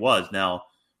Harvey was. Now,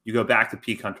 you go back to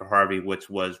peak Hunter Harvey, which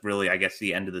was really, I guess,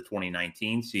 the end of the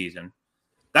 2019 season.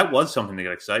 That was something to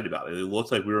get excited about. It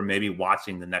looked like we were maybe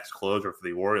watching the next closer for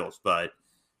the Orioles, but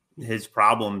his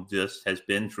problem just has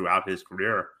been throughout his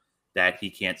career that he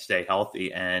can't stay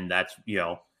healthy. And that's,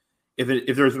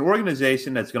 if there's an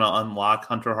organization that's going to unlock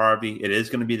Hunter Harvey, it is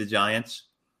going to be the Giants.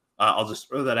 I'll just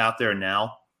throw that out there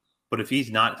now. But if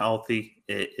he's not healthy,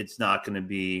 it's not going to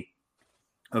be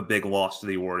a big loss to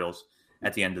the Orioles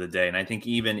at the end of the day. And I think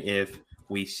even if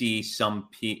we see some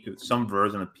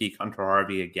version of peak Hunter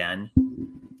Harvey again,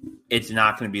 it's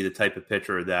not going to be the type of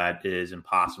pitcher that is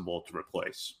impossible to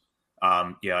replace.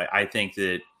 I think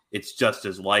that it's just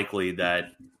as likely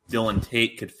that Dylan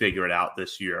Tate could figure it out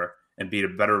this year and be a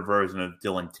better version of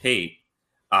Dylan Tate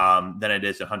than it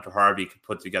is that Hunter Harvey could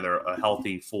put together a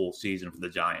healthy full season for the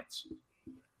Giants.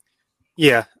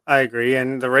 Yeah, I agree.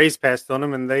 And the Rays passed on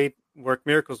him, and they work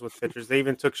miracles with pitchers. They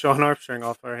even took Sean Armstrong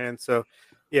off our hands. So,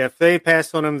 yeah, if they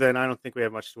pass on him, then I don't think we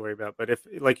have much to worry about. But if,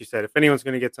 like you said, if anyone's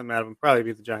going to get something out of him, probably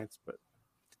be the Giants. But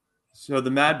so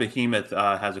the Mad Behemoth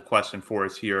has a question for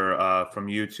us here from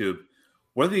YouTube.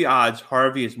 What are the odds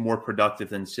Harvey is more productive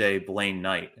than, say, Blaine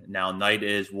Knight? Now, Knight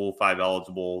is Rule 5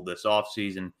 eligible this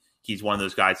offseason. He's one of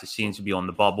those guys that seems to be on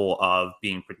the bubble of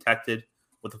being protected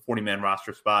with a 40-man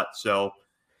roster spot. So,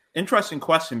 interesting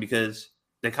question, because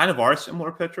they kind of are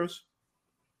similar pitchers.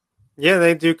 Yeah,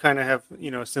 they do kind of have,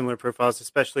 similar profiles,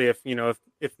 especially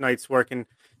if Knight's working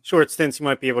short stints, he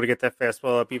might be able to get that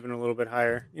fastball up even a little bit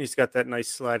higher. He's got that nice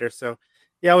slider. So,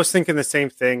 yeah, I was thinking the same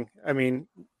thing. I mean,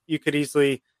 you could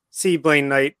easily see Blaine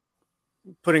Knight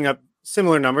putting up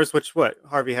similar numbers, which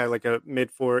Harvey had like a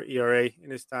mid-4 ERA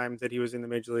in his time that he was in the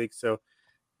major league. So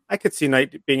I could see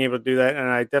Knight being able to do that. And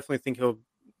I definitely think he'll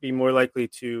be more likely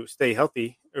to stay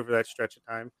healthy over that stretch of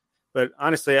time. But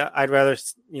honestly, I'd rather,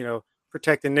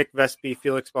 protect Nick Vespi,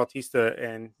 Felix Bautista,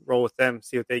 and roll with them,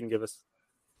 see what they can give us.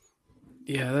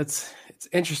 Yeah, it's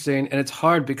interesting, and it's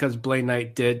hard because Blaine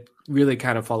Knight did really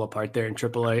kind of fall apart there in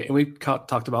AAA, and we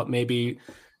talked about maybe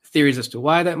theories as to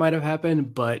why that might have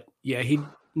happened. But yeah,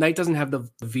 Knight doesn't have the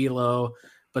velo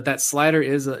but that slider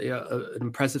is an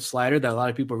impressive slider that a lot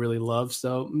of people really love.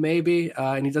 So maybe,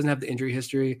 and he doesn't have the injury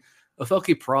history.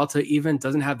 Ofelke Peralta even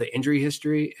doesn't have the injury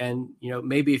history. And,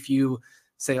 maybe if you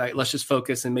say, like, let's just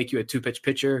focus and make you a 2-pitch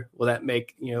pitcher, will that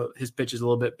make, his pitches a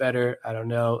little bit better? I don't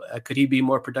know. Could he be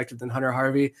more productive than Hunter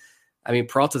Harvey? I mean,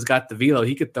 Peralta's got the velo.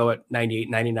 He could throw at 98,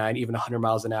 99, even 100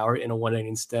 miles an hour in a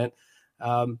 1-inning stint.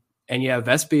 And yeah,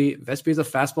 Vespi's a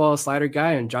fastball slider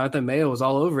guy, and Jonathan Mayo was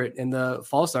all over it in the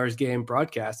Fall Stars game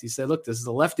broadcast. He said, look, this is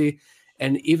a lefty.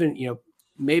 And even,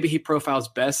 maybe he profiles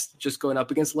best just going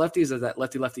up against lefties as that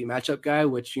lefty-lefty matchup guy,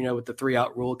 which, with the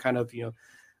 3-out rule kind of,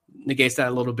 negates that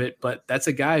a little bit. But that's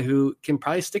a guy who can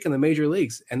probably stick in the major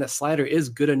leagues, and that slider is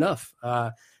good enough.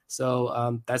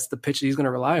 So that's the pitch that he's going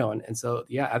to rely on. And so,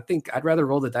 yeah, I think I'd rather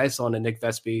roll the dice on a Nick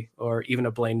Vespi or even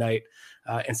a Blaine Knight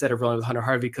instead of rolling with Hunter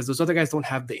Harvey, because those other guys don't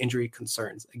have the injury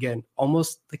concerns. Again,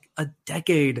 almost like a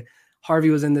decade Harvey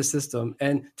was in this system.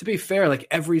 And to be fair, like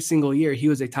every single year, he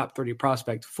was a top 30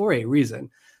 prospect for a reason.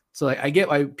 So like, I get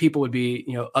why people would be,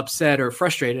 upset or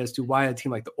frustrated as to why a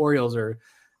team like the Orioles are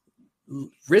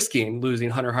risking losing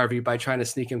Hunter Harvey by trying to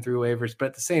sneak him through waivers. But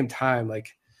at the same time,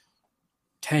 like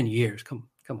 10 years, come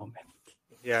on, man.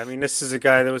 Yeah, I mean, this is a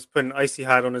guy that was putting icy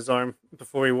hot on his arm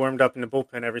before he warmed up in the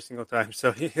bullpen every single time.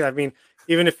 So, I mean,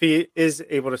 even if he is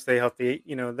able to stay healthy,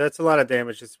 that's a lot of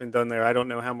damage that's been done there. I don't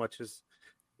know how much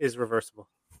is reversible.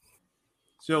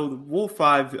 So the Rule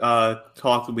 5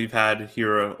 talk that we've had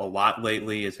here a lot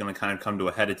lately is going to kind of come to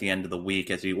a head at the end of the week,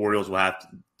 as the Orioles will have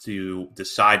to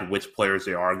decide which players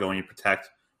they are going to protect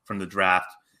from the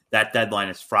draft. That deadline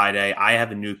is Friday. I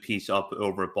have a new piece up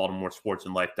over at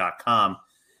BaltimoreSportsAndLife.com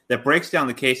that breaks down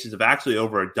the cases of actually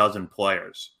over a dozen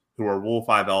players who are Rule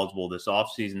 5 eligible this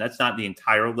offseason. That's not the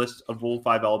entire list of Rule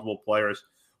 5 eligible players,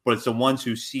 but it's the ones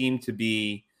who seem to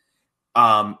be,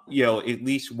 at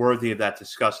least worthy of that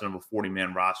discussion of a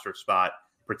 40-man roster spot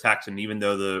protection, even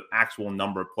though the actual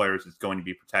number of players that's going to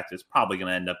be protected is probably going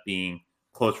to end up being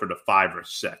closer to 5 or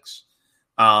 6.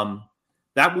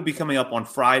 That will be coming up on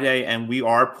Friday, and we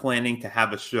are planning to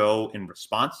have a show in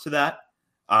response to that.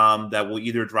 That will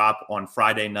either drop on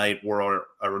Friday night or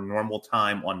a normal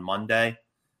time on Monday.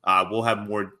 We'll have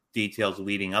more details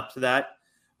leading up to that,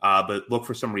 but look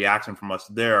for some reaction from us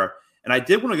there. And I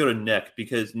did want to go to Nick,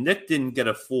 because Nick didn't get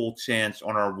a full chance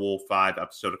on our Rule 5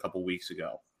 episode a couple weeks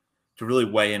ago to really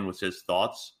weigh in with his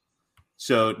thoughts.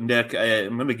 So, Nick,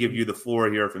 I'm going to give you the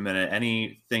floor here for a minute.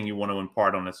 Anything you want to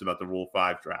impart on this about the Rule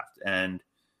 5 draft, and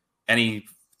any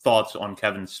thoughts on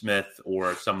Kevin Smith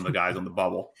or some of the guys on the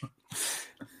bubble?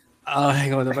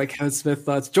 Hang on, my Kevin Smith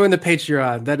thoughts. Join the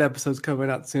Patreon. That episode's coming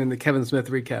out soon, the Kevin Smith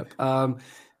recap.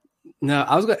 No,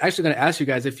 I was actually going to ask you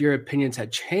guys if your opinions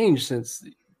had changed since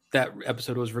that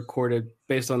episode was recorded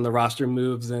based on the roster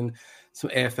moves and some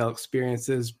AFL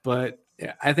experiences. But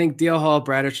yeah, I think DL Hall,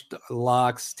 Bradish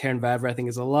locks, Taron Vavra, I think,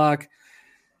 is a lock.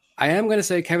 I am going to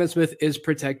say Kevin Smith is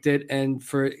protected, and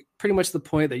for pretty much the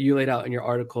point that you laid out in your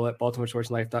article at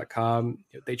BaltimoreSportsAndLife.com,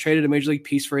 they traded a major league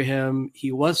piece for him.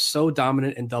 He was so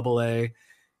dominant in AA.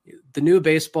 The new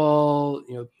baseball,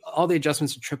 all the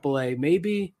adjustments to AAA,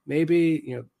 maybe,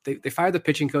 they fired the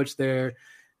pitching coach there.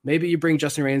 Maybe you bring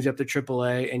Justin Ramsey up to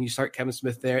AAA and you start Kevin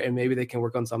Smith there, and maybe they can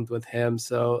work on something with him.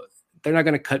 So they're not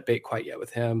going to cut bait quite yet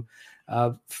with him.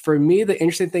 For me, the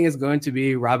interesting thing is going to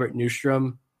be Robert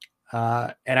Newstrom,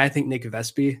 and I think Nick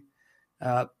Vespi.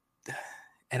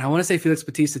 And I want to say Felix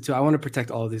Bautista too. I want to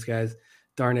protect all of these guys.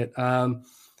 Darn it.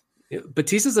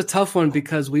 Bautista's a tough one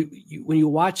because when you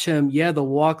watch him, the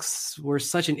walks were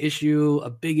such an issue,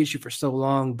 a big issue for so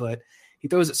long, but he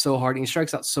throws it so hard and he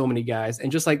strikes out so many guys.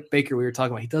 And just like Baker, we were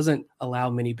talking about, he doesn't allow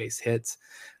many base hits.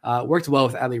 Worked well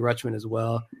with Adley Rutschman as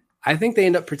well. I think they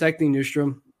end up protecting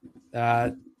Newstrom.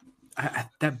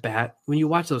 That bat, when you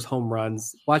watch those home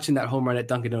runs, watching that home run at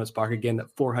Dunkin' Donuts Park again,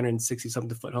 that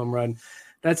 460-something foot home run,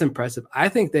 that's impressive. I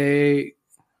think they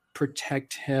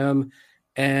protect him,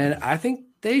 and I think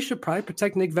they should probably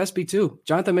protect Nick Vespi too.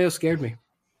 Jonathan Mayo scared me,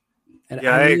 and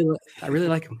I really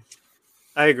like him.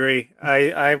 I agree.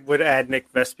 I would add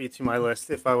Nick Vespi to my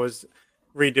list if I was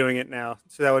redoing it now.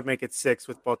 So that would make it 6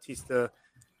 with Bautista,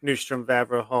 Newstrom,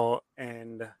 Vavra, Hall,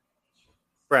 and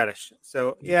Bradish.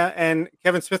 So, and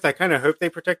Kevin Smith, I kind of hope they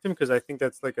protect him because I think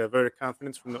that's like a vote of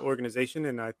confidence from the organization,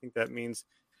 and I think that means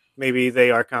maybe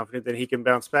they are confident that he can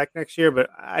bounce back next year. But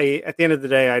at the end of the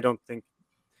day, I don't think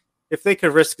if they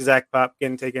could risk Zach Pop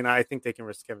getting taken, I think they can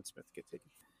risk Kevin Smith get taken.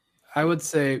 I would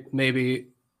say maybe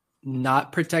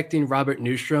not protecting Robert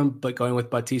Newstrom, but going with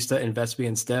Bautista and Vespi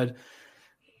instead.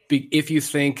 If you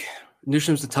think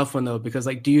Newstrom's a tough one though, because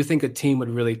do you think a team would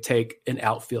really take an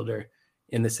outfielder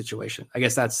in this situation? I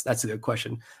guess that's a good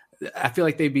question. I feel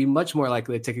like they'd be much more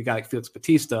likely to take a guy like Felix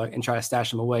Bautista and try to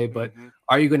stash him away. But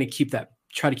are you going to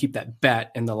try to keep that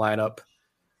bat in the lineup?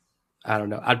 I don't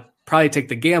know. I'd probably take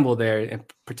the gamble there and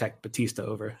protect Bautista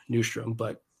over Newstrom.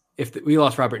 But if we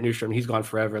lost Robert Newstrom, he's gone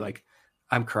forever. Like,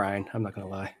 I'm crying. I'm not going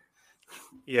to lie.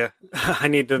 Yeah, I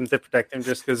need them to protect him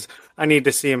just because I need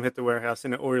to see him hit the warehouse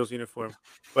in an Orioles uniform.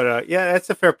 But yeah, that's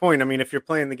a fair point. I mean, if you're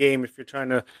playing the game, if you're trying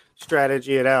to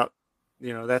strategy it out,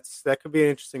 that could be an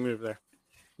interesting move there.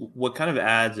 What kind of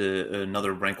adds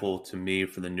another wrinkle to me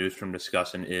for the Newstrom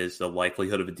discussion is the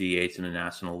likelihood of a DH in the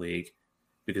National League,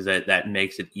 because that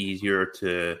makes it easier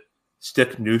to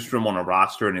stick Newstrom on a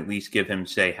roster and at least give him,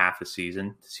 say, half a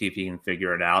season to see if he can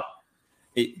figure it out.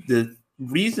 The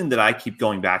reason that I keep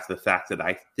going back to the fact that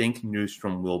I think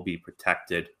Newstrom will be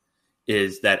protected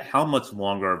is that how much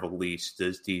longer of a lease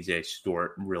does DJ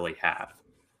Stewart really have,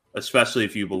 especially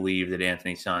if you believe that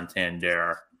Anthony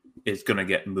Santander is going to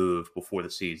get moved before the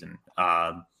season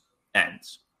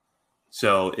ends.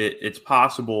 So it's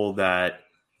possible that,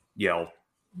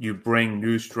 you bring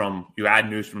Newstrom, you add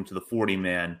Newstrom to the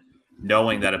 40-man,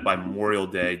 knowing that if by Memorial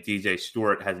Day, DJ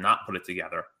Stewart has not put it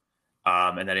together,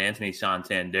 and that Anthony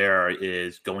Santander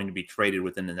is going to be traded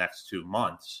within the next 2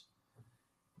 months,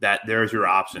 that there's your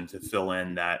option to fill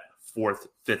in that fourth,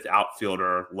 fifth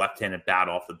outfielder, left-handed bat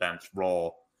off the bench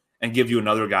role and give you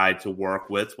another guy to work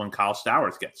with when Kyle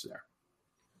Stowers gets there.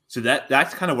 So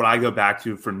that's kind of what I go back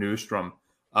to for Newstrom,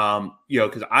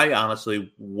 because I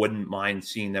honestly wouldn't mind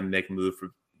seeing them make a move for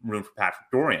room for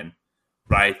Patrick Dorian.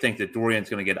 But I think that Dorian's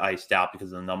going to get iced out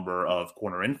because of the number of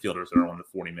corner infielders that are on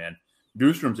the 40-man.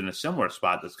 Newstrom's in a similar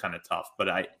spot that's kind of tough, but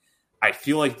I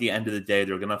feel like at the end of the day,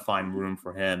 they're going to find room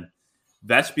for him.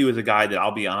 Vespi was a guy that,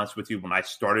 I'll be honest with you, when I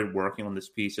started working on this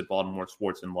piece at Baltimore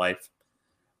Sports and Life,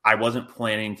 I wasn't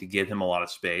planning to give him a lot of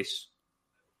space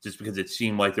just because it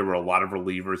seemed like there were a lot of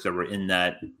relievers that were in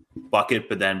that bucket.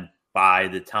 But then by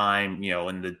the time,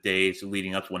 in the days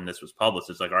leading up to when this was published,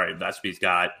 it's like, all right, Vespi's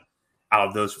got, out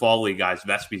of those fall league guys,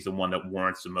 Vespi's the one that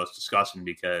warrants the most discussion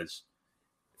because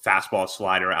fastball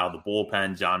slider out of the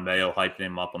bullpen. John Mayo hyping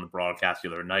him up on the broadcast the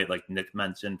other night, like Nick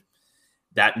mentioned.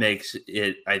 That makes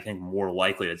it, I think, more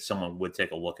likely that someone would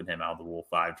take a look at him out of the Rule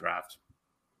 5 draft.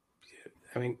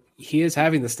 I mean, he is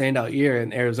having the standout year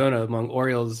in Arizona among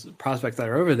Orioles prospects that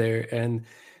are over there. And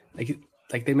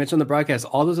like they mentioned on the broadcast,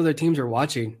 all those other teams are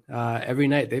watching every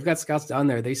night. They've got scouts down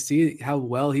there. They see how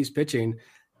well he's pitching.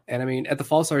 And I mean, at the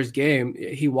Fall Stars game,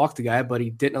 he walked the guy, but he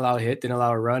didn't allow a hit, didn't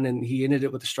allow a run. And he ended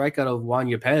it with a strikeout of Juan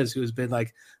Yepez, who's been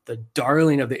like the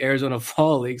darling of the Arizona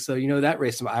Fall League. So, that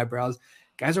raised some eyebrows.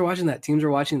 Guys are watching that. Teams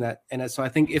are watching that. And so I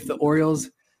think if the Orioles,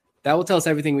 that will tell us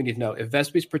everything we need to know. If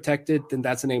Vespi's protected, then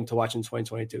that's a name to watch in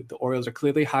 2022. The Orioles are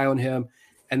clearly high on him,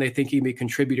 and they think he can be a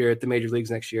contributor at the major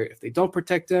leagues next year. If they don't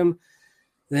protect him,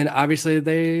 then obviously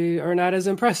they are not as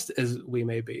impressed as we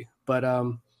may be. But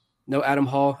no Adam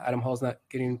Hall. Adam Hall's not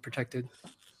getting protected.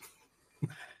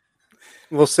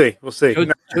 We'll see. Joe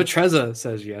Trezza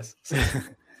says yes.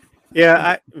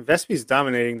 Yeah, Vespi's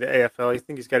dominating the AFL. I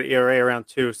think he's got an ERA around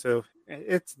 2, so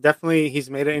it's definitely, he's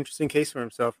made an interesting case for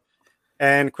himself.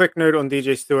 And quick note on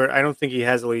DJ Stewart, I don't think he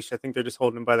has a leash. I think they're just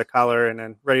holding him by the collar and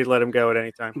then ready to let him go at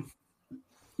any time.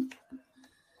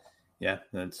 Yeah,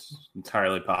 that's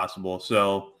entirely possible.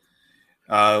 So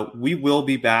we will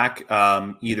be back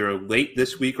either late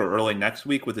this week or early next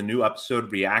week with a new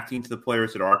episode reacting to the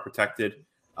players that are protected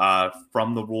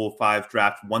from the Rule 5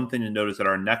 draft. One thing to note is that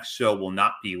our next show will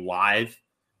not be live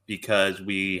because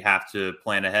we have to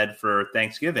plan ahead for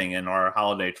Thanksgiving and our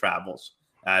holiday travels,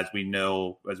 as we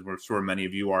know, as we're sure many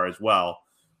of you are as well.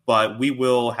 But we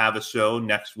will have a show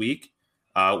next week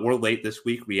or late this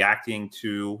week reacting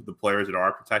to the players that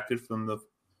are protected from the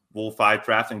Rule 5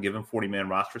 draft and given 40-man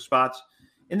roster spots.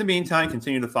 In the meantime,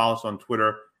 continue to follow us on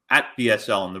Twitter at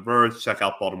BSL on the Verge. Check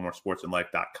out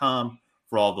BaltimoreSportsAndLife.com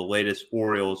for all the latest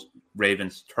Orioles,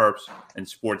 Ravens, Terps, and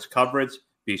sports coverage.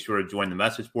 Be sure to join the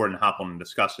message board and hop on the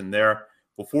discussion there.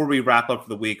 Before we wrap up for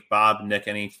the week, Bob, Nick,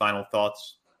 any final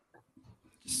thoughts?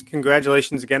 Just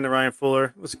congratulations again to Ryan Fuller.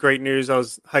 It was great news. I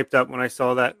was hyped up when I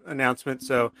saw that announcement,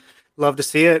 so love to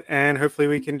see it, and hopefully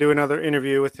we can do another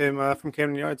interview with him from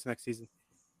Camden Yards next season.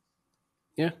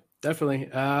 Yeah, definitely.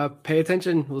 Pay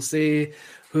attention. We'll see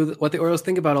what the Orioles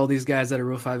think about all these guys that are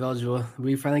Rule 5 eligible.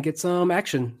 We finally get some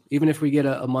action, even if we get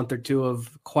a month or two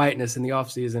of quietness in the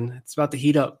offseason. It's about to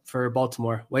heat up for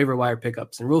Baltimore. Waiver wire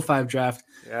pickups and Rule 5 draft.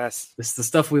 Yes. This is the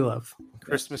stuff we love.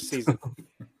 Christmas season.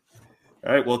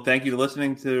 All right. Well, thank you for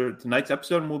listening to tonight's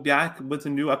episode, and we'll be back with a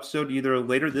new episode either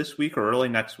later this week or early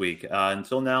next week.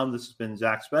 Until now, this has been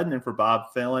Zach Spedden, and for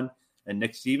Bob Phelan and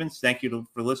Nick Stevens, thank you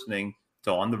for listening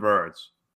to On the Verge.